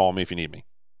info. Call me if you need me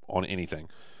on anything.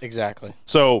 Exactly.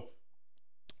 So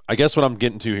I guess what I'm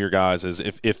getting to here, guys, is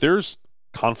if there's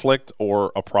conflict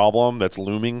or a problem that's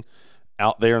looming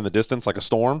out there in the distance like a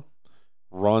storm,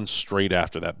 run straight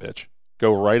after that bitch.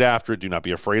 Go right after it. Do not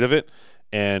be afraid of it.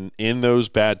 And in those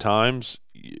bad times,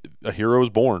 a hero is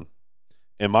born.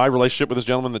 And my relationship with this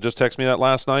gentleman that just texted me that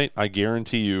last night, I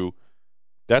guarantee you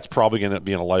that's probably going to end up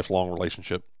being a lifelong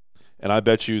relationship. And I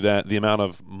bet you that the amount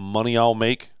of money I'll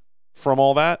make from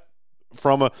all that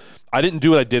I didn't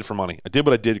do what I did for money. I did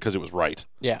what I did because it was right.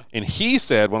 Yeah. And he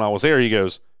said when I was there, he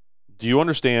goes, "Do you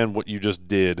understand what you just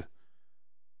did?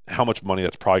 How much money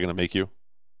that's probably going to make you?"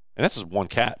 And this is one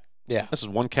cat. Yeah. This is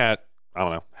one cat, I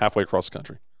don't know, halfway across the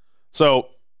country. So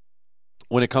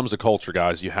when it comes to culture,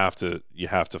 guys, you have to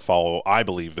follow, I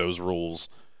believe, those rules,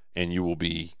 and you will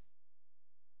be,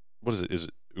 what is it? Is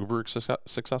it uber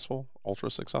successful? Ultra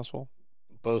successful?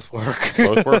 Both work.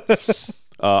 Both work.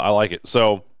 I like it.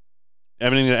 So,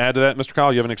 have anything to add to that, Mr.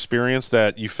 Kyle? You have an experience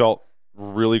that you felt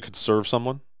really could serve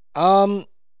someone?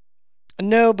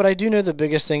 No, but I do know the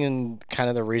biggest thing and kind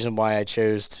of the reason why I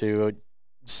chose to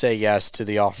say yes to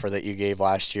the offer that you gave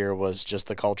last year was just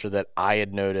the culture that I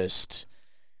had noticed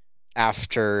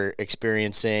after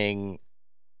experiencing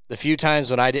the few times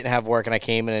when I didn't have work and I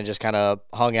came in and just kind of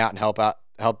hung out and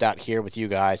helped out here with you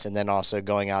guys, and then also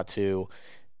going out to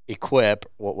Equip,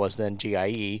 what was then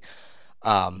GIE.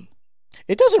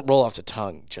 It doesn't roll off the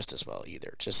tongue just as well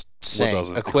either. Just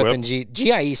saying Equip and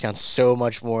GIE sounds so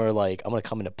much more like I'm going to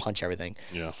come in and punch everything.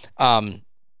 Yeah.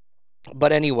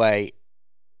 But anyway,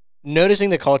 noticing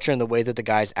the culture and the way that the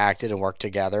guys acted and worked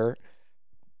together,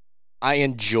 I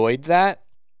enjoyed that.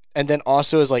 And then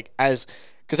also because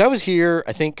I was here,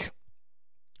 I think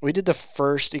we did the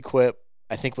first Equip,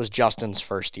 I think was Justin's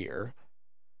first year.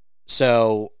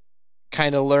 So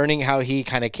kind of learning how he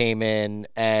kind of came in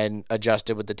and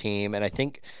adjusted with the team. And I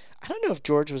don't know if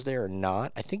George was there or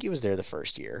not. I think he was there the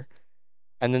first year.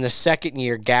 And then the second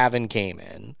year, Gavin came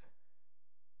in.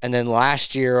 And then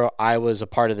last year, I was a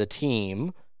part of the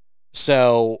team.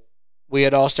 So we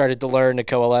had all started to learn to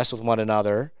coalesce with one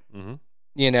another,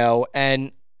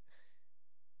 and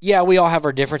yeah, we all have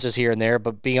our differences here and there,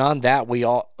 but beyond that, we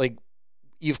all,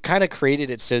 you've kind of created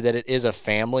it so that it is a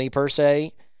family per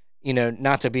se,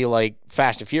 not to be like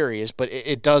Fast and Furious, but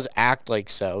it does act like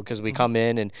so because we come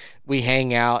in and we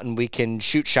hang out and we can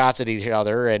shoot shots at each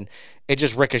other and it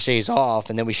just ricochets off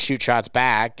and then we shoot shots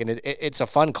back and it's a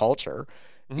fun culture,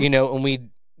 and we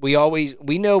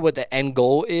know what the end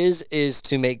goal is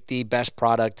to make the best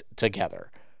product together.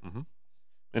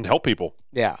 And help people.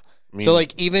 Yeah. So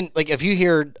even if you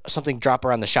hear something drop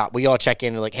around the shop, we all check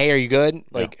in and like, hey, are you good?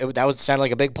 That sounded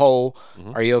like a big pole.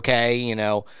 Are you okay?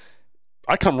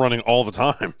 I come running all the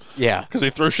time. Yeah. Because they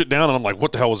throw shit down and I'm like,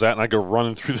 what the hell was that? And I go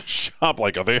running through the shop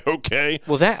like, are they okay?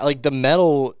 Well, that the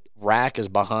metal rack is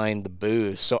behind the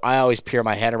booth. So I always peer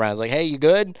my head around. It's like, hey, you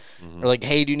good? Or like,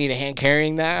 hey, do you need a hand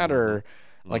carrying that? Or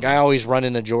I always run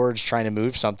into George trying to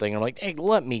move something. I'm like, hey,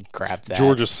 let me grab that.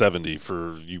 George is 70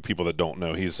 for you people that don't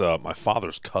know. He's my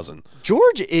father's cousin.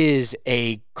 George is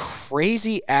a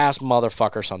crazy ass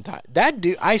motherfucker sometimes. That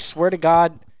dude, I swear to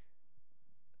God,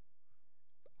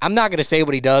 I'm not going to say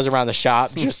what he does around the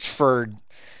shop just for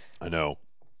I know.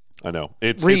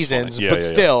 It's reasons, it's but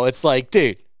still, it's like,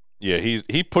 dude. Yeah,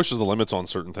 he pushes the limits on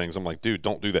certain things. I'm like, dude,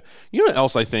 don't do that. You know what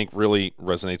else I think really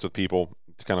resonates with people,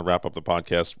 to kind of wrap up the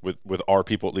podcast with our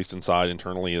people, at least inside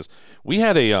internally, is we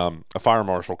had a fire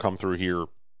marshal come through here,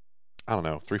 I don't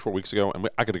know, 3-4 weeks ago, and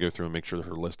I got to go through and make sure that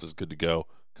her list is good to go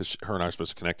because her and I are supposed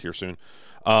to connect here soon.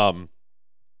 When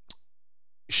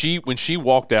she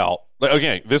walked out,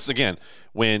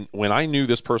 when I knew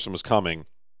this person was coming,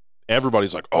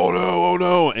 everybody's like, oh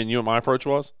no, and my approach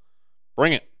was,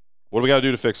 bring it. What do we got to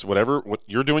do to fix whatever? What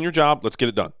you're doing your job, let's get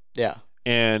it done. Yeah.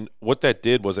 And what that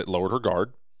did was it lowered her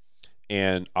guard.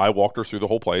 And I walked her through the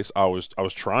whole place. I was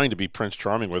trying to be Prince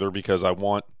Charming with her because I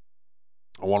want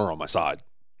her on my side,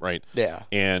 right? Yeah.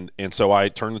 And so I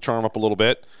turned the charm up a little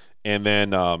bit, and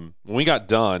then when we got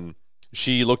done,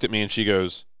 she looked at me and she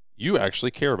goes, "You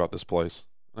actually care about this place?"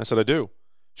 And I said, "I do."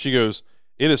 She goes,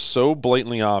 "It is so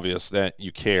blatantly obvious that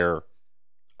you care.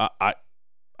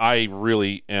 I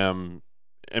really am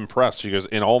impressed." She goes,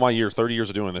 "In all my 30 years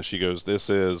of doing this," she goes, "this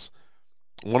is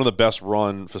one of the best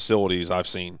run facilities I've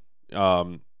seen.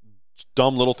 Dumb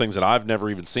little things that I've never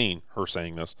even seen," her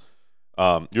saying this,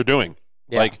 you're doing.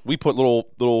 Yeah. Like, we put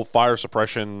little fire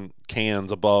suppression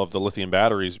cans above the lithium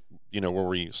batteries, where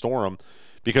we store them,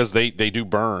 because they do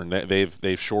burn.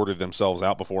 They've shorted themselves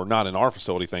out before. Not in our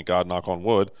facility, thank God, knock on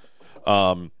wood.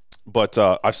 But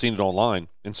I've seen it online.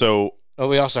 And so... Oh,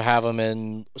 we also have them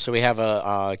in... So we have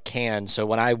a can. So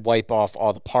when I wipe off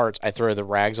all the parts, I throw the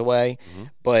rags away.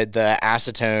 But the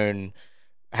acetone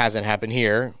hasn't happened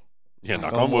here. Yeah,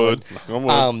 knock on wood. Knock on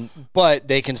wood. But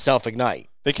they can self-ignite.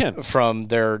 They can. From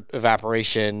their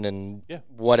evaporation and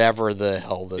whatever the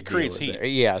hell the it creates heat. There.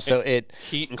 Yeah, so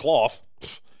heat and cloth.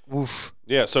 Oof.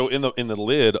 Yeah, so in the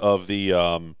lid of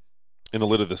the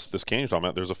this can you're talking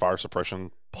about, there's a fire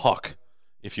suppression puck,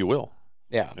 if you will.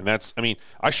 Yeah. And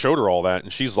I showed her all that,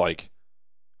 and she's like,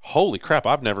 "Holy crap!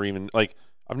 I've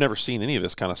I've never seen any of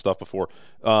this kind of stuff before.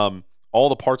 All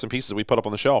the parts and pieces that we put up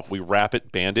on the shelf, we wrap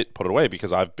it, band it, put it away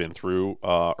because I've been through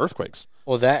earthquakes.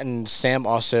 Well, that and Sam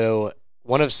also,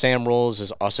 one of Sam rules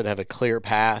is also to have a clear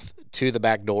path to the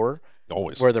back door.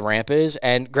 Always. Where the ramp is.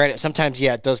 And granted, sometimes,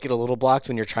 it does get a little blocked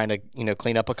when you're trying to,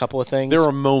 clean up a couple of things. There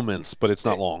are moments, but it's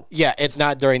not long. Yeah, it's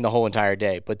not during the whole entire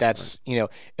day. But that's,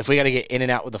 if we got to get in and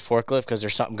out with the forklift because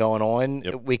there's something going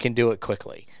on, we can do it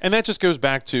quickly. And that just goes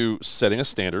back to setting a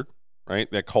standard, right?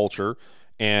 That culture.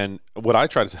 And what I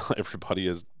try to tell everybody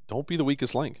is don't be the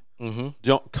weakest link. Mm-hmm.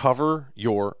 Don't cover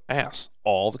your ass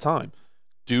all the time.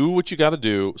 Do what you got to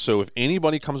do. So if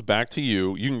anybody comes back to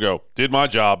you, you can go, did my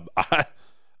job.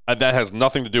 That has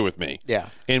nothing to do with me. Yeah.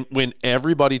 And when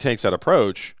everybody takes that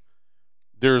approach,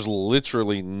 there's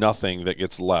literally nothing that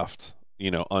gets left,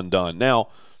 undone. Now,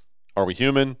 are we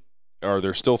human? Are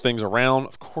there still things around?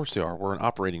 Of course they are. We're an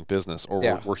operating business, or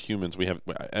we're humans. We have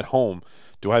at home.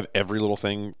 Do I have every little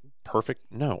thing perfect?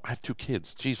 No. I have 2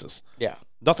 kids. Jesus. Yeah.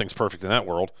 Nothing's perfect in that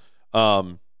world.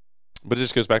 But it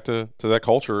just goes back to that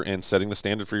culture and setting the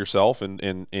standard for yourself,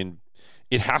 and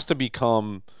it has to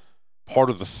become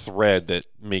part of the thread that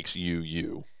makes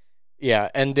you. Yeah,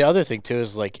 and the other thing too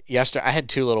is like yesterday, I had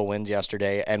 2 little wins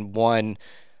yesterday, and one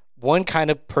kind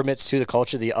of permits to the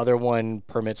culture, the other one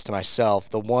permits to myself.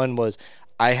 The one was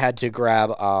I had to grab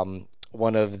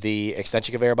one of the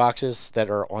extension conveyor boxes that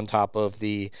are on top of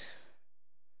the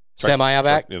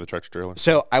semi-outback. The tractor trailer.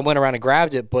 So I went around and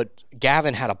grabbed it, but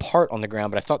Gavin had a part on the ground,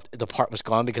 but I thought the part was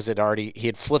gone because he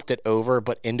had flipped it over,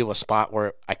 but into a spot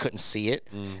where I couldn't see it.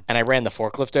 And I ran the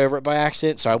forklift over it by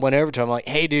accident. So I went over to him like,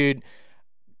 hey, dude,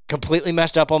 completely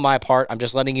messed up on my part. I'm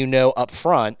just letting you know up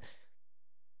front,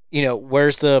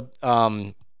 where's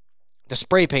the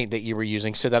spray paint that you were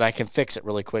using so that I can fix it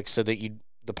really quick so that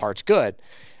the part's good.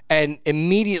 And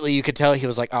immediately you could tell he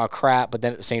was like, oh, crap. But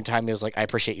then at the same time, he was like, I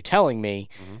appreciate you telling me.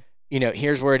 Mm-hmm.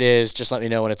 Here's where it is. Just let me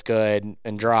know when it's good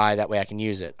and dry. That way I can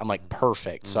use it. I'm like,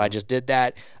 perfect. So I just did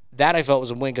that. That I felt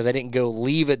was a win because I didn't go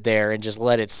leave it there and just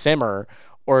let it simmer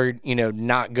or,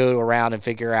 not go around and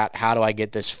figure out how do I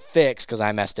get this fixed because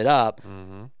I messed it up.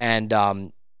 Mm-hmm.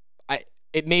 And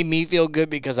it made me feel good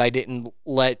because I didn't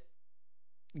let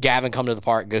Gavin come to the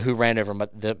part and go, who ran over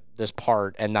this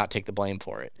part and not take the blame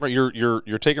for it. Right.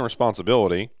 You're taking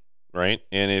responsibility, right?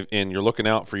 And you're looking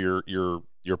out for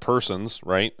your persons,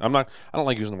 right? I don't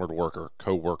like using the word worker,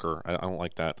 co-worker. I don't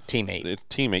like that. Teammate. It's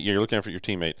teammate. You're looking out for your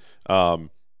teammate.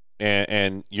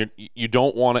 And you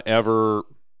don't want to ever,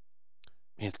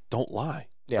 don't lie,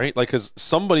 right? Like, because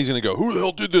somebody's going to go, who the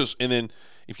hell did this? And then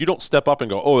if you don't step up and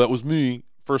go, oh, that was me,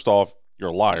 first off, you're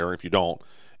a liar if you don't.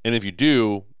 And if you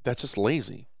do, that's just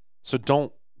lazy. So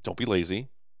don't be lazy.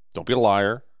 Don't be a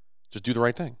liar. Just do the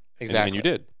right thing. Exactly. And you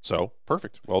did. So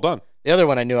perfect. Well done. The other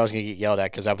one I knew I was going to get yelled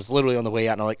at because I was literally on the way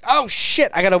out and I'm like, oh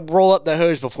shit, I got to roll up the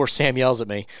hose before Sam yells at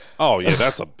me. Oh yeah,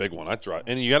 that's a big one. That's right.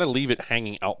 And you got to leave it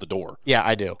hanging out the door. Yeah,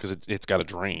 I do. Because it's got to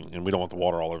drain and we don't want the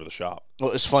water all over the shop. Well,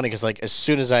 it was funny because like as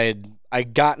soon as I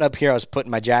gotten up here, I was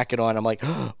putting my jacket on. I'm like,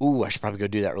 ooh, I should probably go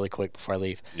do that really quick before I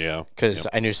leave. Yeah. Because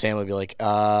I knew Sam would be like,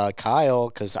 Kyle,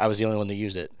 because I was the only one that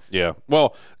used it. Yeah.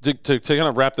 Well, to kind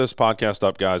of wrap this podcast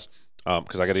up, guys,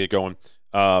 because I got to get going.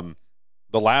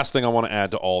 The last thing I want to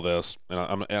add to all this,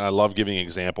 and I love giving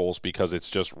examples because it's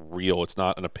just real. It's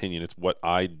not an opinion. It's what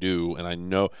I do, and I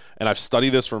know, and I've studied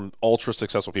this from ultra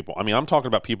successful people. I mean, I'm talking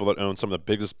about people that own some of the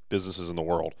biggest businesses in the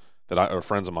world that are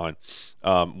friends of mine.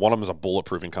 One of them is a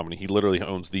bulletproofing company. He literally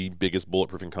owns the biggest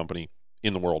bulletproofing company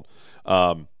in the world.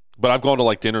 But I've gone to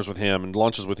like dinners with him and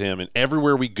lunches with him, and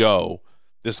everywhere we go,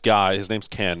 this guy, his name's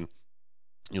Ken.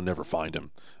 You'll never find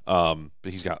him. But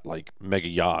he's got like mega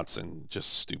yachts and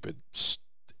just stupid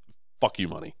fuck you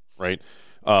money, right?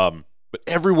 But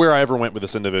everywhere I ever went with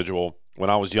this individual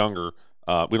when I was younger,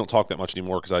 we don't talk that much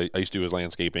anymore because I used to do his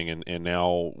landscaping and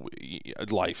now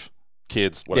life,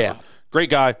 kids, whatever. Yeah. Great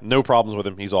guy, no problems with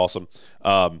him. He's awesome.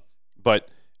 But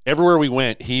everywhere we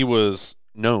went, he was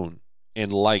known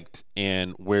and liked.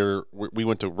 And where we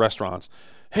went to restaurants,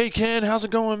 hey Ken, how's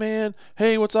it going, man?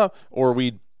 Hey, what's up? Or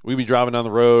we'd be driving down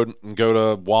the road and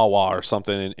go to Wawa or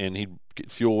something, and he'd get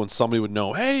fuel, and somebody would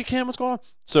know, hey, Cam, what's going on?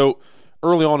 So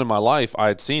early on in my life, I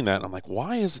had seen that, and I'm like,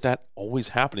 why is that always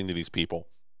happening to these people,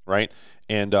 right?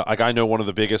 And I know one of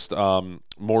the biggest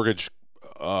mortgage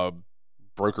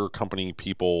broker company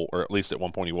people, or at least at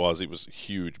one point he was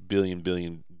huge, billions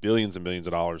and billions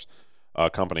of dollars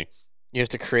company. You have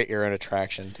to create your own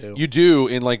attraction, too. You do,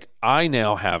 and, like, I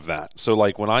now have that. So,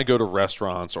 like, when I go to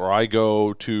restaurants or I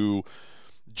go to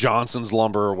Johnson's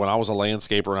Lumber, when I was a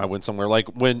landscaper and I went somewhere, like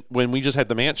when we just had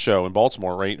the Mance show in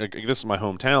Baltimore, right? Like, this is my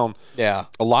hometown. Yeah.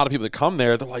 A lot of people that come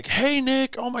there, they're like, "Hey,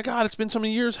 Nick, oh my God, it's been so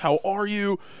many years. How are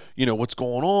you? You know, what's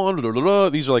going on?" Blah, blah, blah.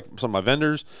 These are like some of my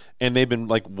vendors, and they've been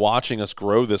like watching us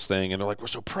grow this thing, and they're like, "We're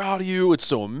so proud of you. It's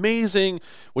so amazing.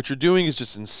 What you're doing is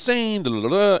just insane." Blah, blah,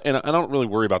 blah. And I don't really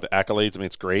worry about the accolades. I mean,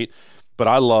 it's great, but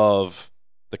I love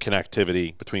the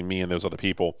connectivity between me and those other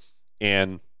people.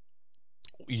 And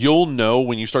you'll know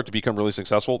when you start to become really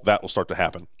successful, that will start to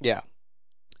happen. Yeah.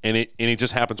 And it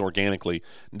just happens organically.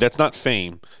 That's not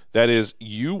fame. That is,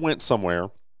 you went somewhere,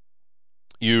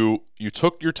 you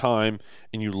took your time,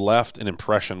 and you left an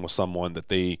impression with someone that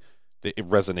it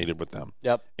resonated with them.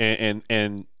 Yep.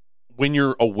 And when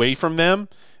you're away from them,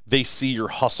 they see your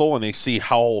hustle and they see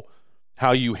how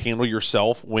you handle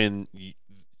yourself when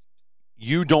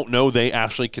you don't know they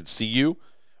actually could see you,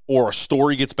 or a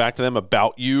story gets back to them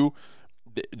about you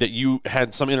that you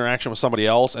had some interaction with somebody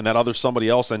else, and that other somebody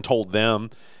else then told them,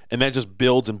 and that just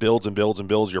builds and builds and builds and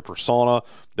builds your persona,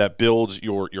 that builds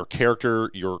your character,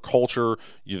 your culture,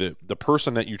 the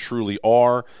person that you truly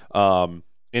are, and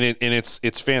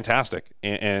it's fantastic.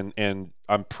 And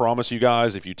I promise you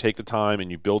guys, if you take the time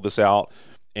and you build this out,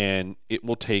 and it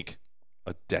will take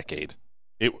a decade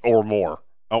or more.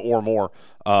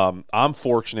 I'm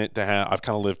fortunate to have. I've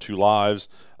kind of lived two lives.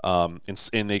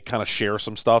 And they kind of share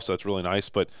some stuff, so it's really nice.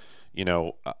 But, you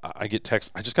know, I get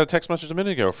text. I just got a text message a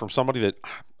minute ago from somebody that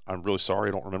I'm really sorry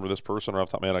I don't remember this person, or off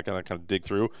the top of my head I kind of dig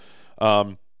through.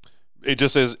 It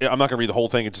just says, I'm not going to read the whole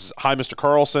thing. It just, "Hi, Mr.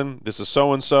 Carlson. This is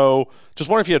so-and-so. Just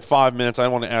wondering if you had 5 minutes. I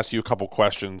want to ask you a couple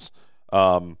questions.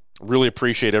 Really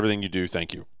appreciate everything you do.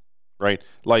 Thank you." Right?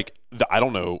 Like, I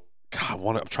don't know.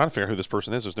 God, I'm trying to figure out who this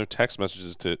person is. There's no text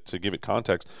messages to give it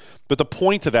context. But the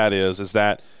point to that is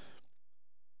that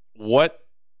what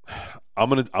I'm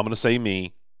gonna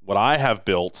say what I have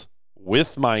built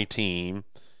with my team,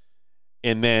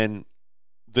 and then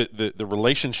the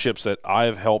relationships that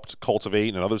I've helped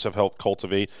cultivate and others have helped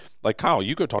cultivate. Like, Kyle,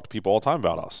 you go talk to people all the time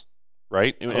about us,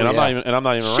 right? And I'm not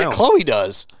even Shit, around. Chloe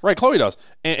does. Right, Chloe does.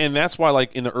 And that's why,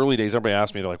 like, in the early days, everybody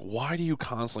asked me, they're like, "Why do you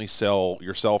constantly sell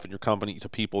yourself and your company to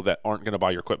people that aren't going to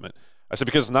buy your equipment?" I said,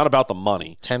 because it's not about the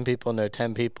money. 10 people know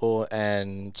 10 people,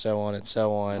 and so on and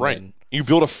so on. Right. And you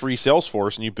build a free sales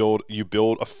force, and you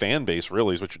build a fan base,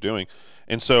 really, is what you're doing.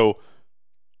 And so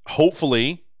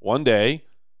hopefully one day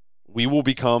we will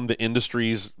become the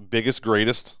industry's biggest,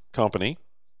 greatest company.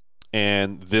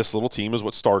 And this little team is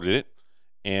what started it.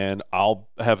 And I'll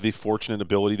have the fortunate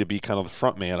ability to be kind of the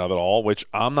front man of it all, which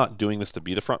I'm not doing this to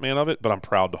be the front man of it, but I'm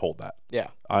proud to hold that. yeah.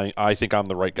 I think I'm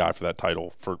the right guy for that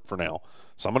title for now.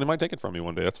 Somebody might take it from me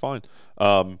one day. That's fine.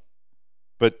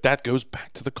 But that goes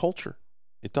back to the culture.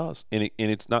 It does. And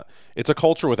it's not, it's a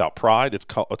culture without pride. It's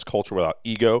culture without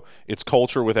ego. It's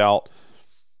culture without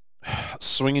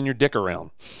swinging your dick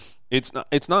around. It's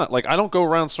not like, I don't go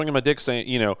around swinging my dick saying,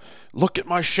 you know, "Look at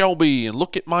my Shelby and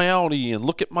look at my Audi and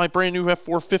look at my brand new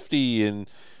F450. And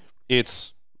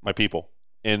it's my people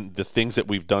and the things that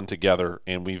we've done together.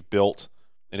 And we've built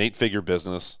an 8-figure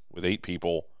business with 8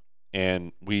 people.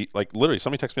 And we, like, literally,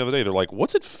 somebody texted me the other day. They're like,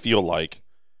 "What's it feel like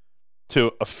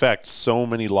to affect so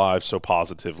many lives so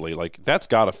positively?" Like, that's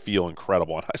got to feel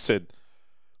incredible. And I said,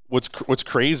 what's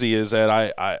crazy is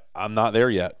that I'm not there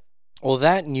yet. Well,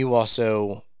 that, and you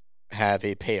also have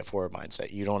a pay it forward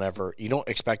mindset. You don't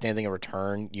expect anything in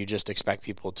return. You just expect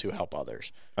people to help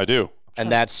others. I do. And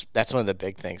that's one of the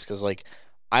big things. Because, like,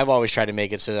 I've always tried to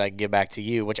make it so that I can give back to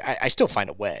you, which I still find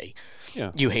a way.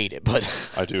 Yeah. You hate it, but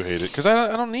I do hate it because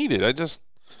I don't need it.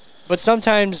 But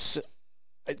sometimes,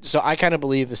 so I kind of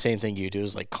believe the same thing you do,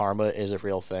 is like karma is a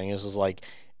real thing. Is like,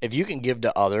 if you can give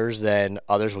to others, then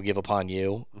others will give upon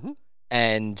you. Mm-hmm.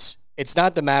 And it's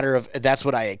not the matter of that's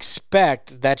what I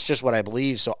expect. That's just what I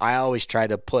believe. So I always try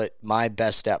to put my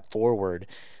best step forward,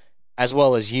 as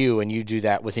well as you, and you do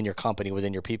that within your company,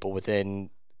 within your people, within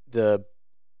the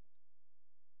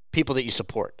people that you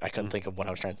support. I couldn't think of what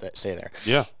I was trying to say there.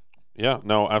 Yeah. Yeah.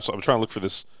 No, absolutely. I'm trying to look for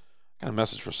this kind of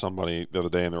message for somebody the other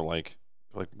day, and they're like,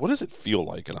 "What does it feel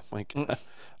like?" And I'm like,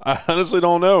 I honestly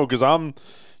don't know, because I'm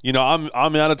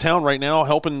out of town right now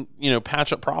helping,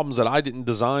 patch up problems that I didn't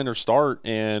design or start,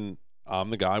 and I'm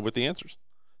the guy with the answers.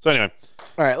 So anyway.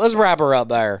 All right, let's wrap her up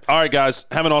there. All right, guys,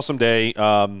 have an awesome day.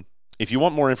 If you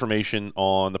want more information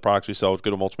on the products we sell,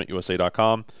 go to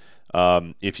multimateusa.com.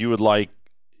 If you would like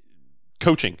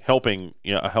coaching, a helping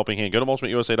hand, go to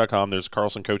multimateusa.com. There's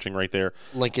Carlson Coaching right there.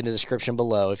 Link in the description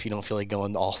below if you don't feel like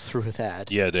going all through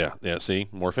that. Yeah. See,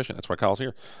 more efficient. That's why Kyle's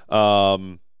here.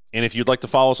 And if you'd like to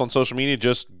follow us on social media,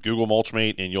 just Google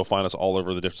Mulchmate, and you'll find us all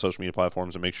over the different social media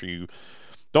platforms. And make sure you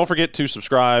Don't forget to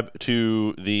subscribe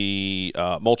to the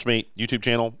Mulchmate YouTube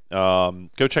channel.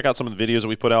 Go check out some of the videos that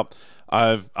we put out.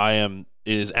 It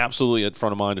is absolutely at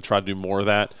front of mind to try to do more of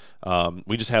that.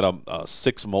 We just had a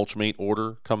 6 Mulchmate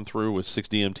order come through with 6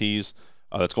 DMTs.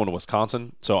 That's going to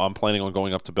Wisconsin. So I'm planning on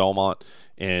going up to Belmont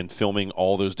and filming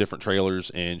all those different trailers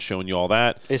and showing you all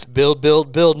that. It's build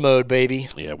mode, baby.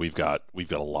 Yeah, we've got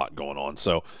a lot going on.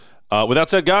 So with that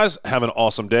said, guys, have an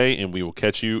awesome day, and we will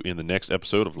catch you in the next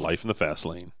episode of Life in the Fast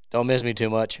Lane. Don't miss me too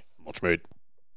much. Mulchmate.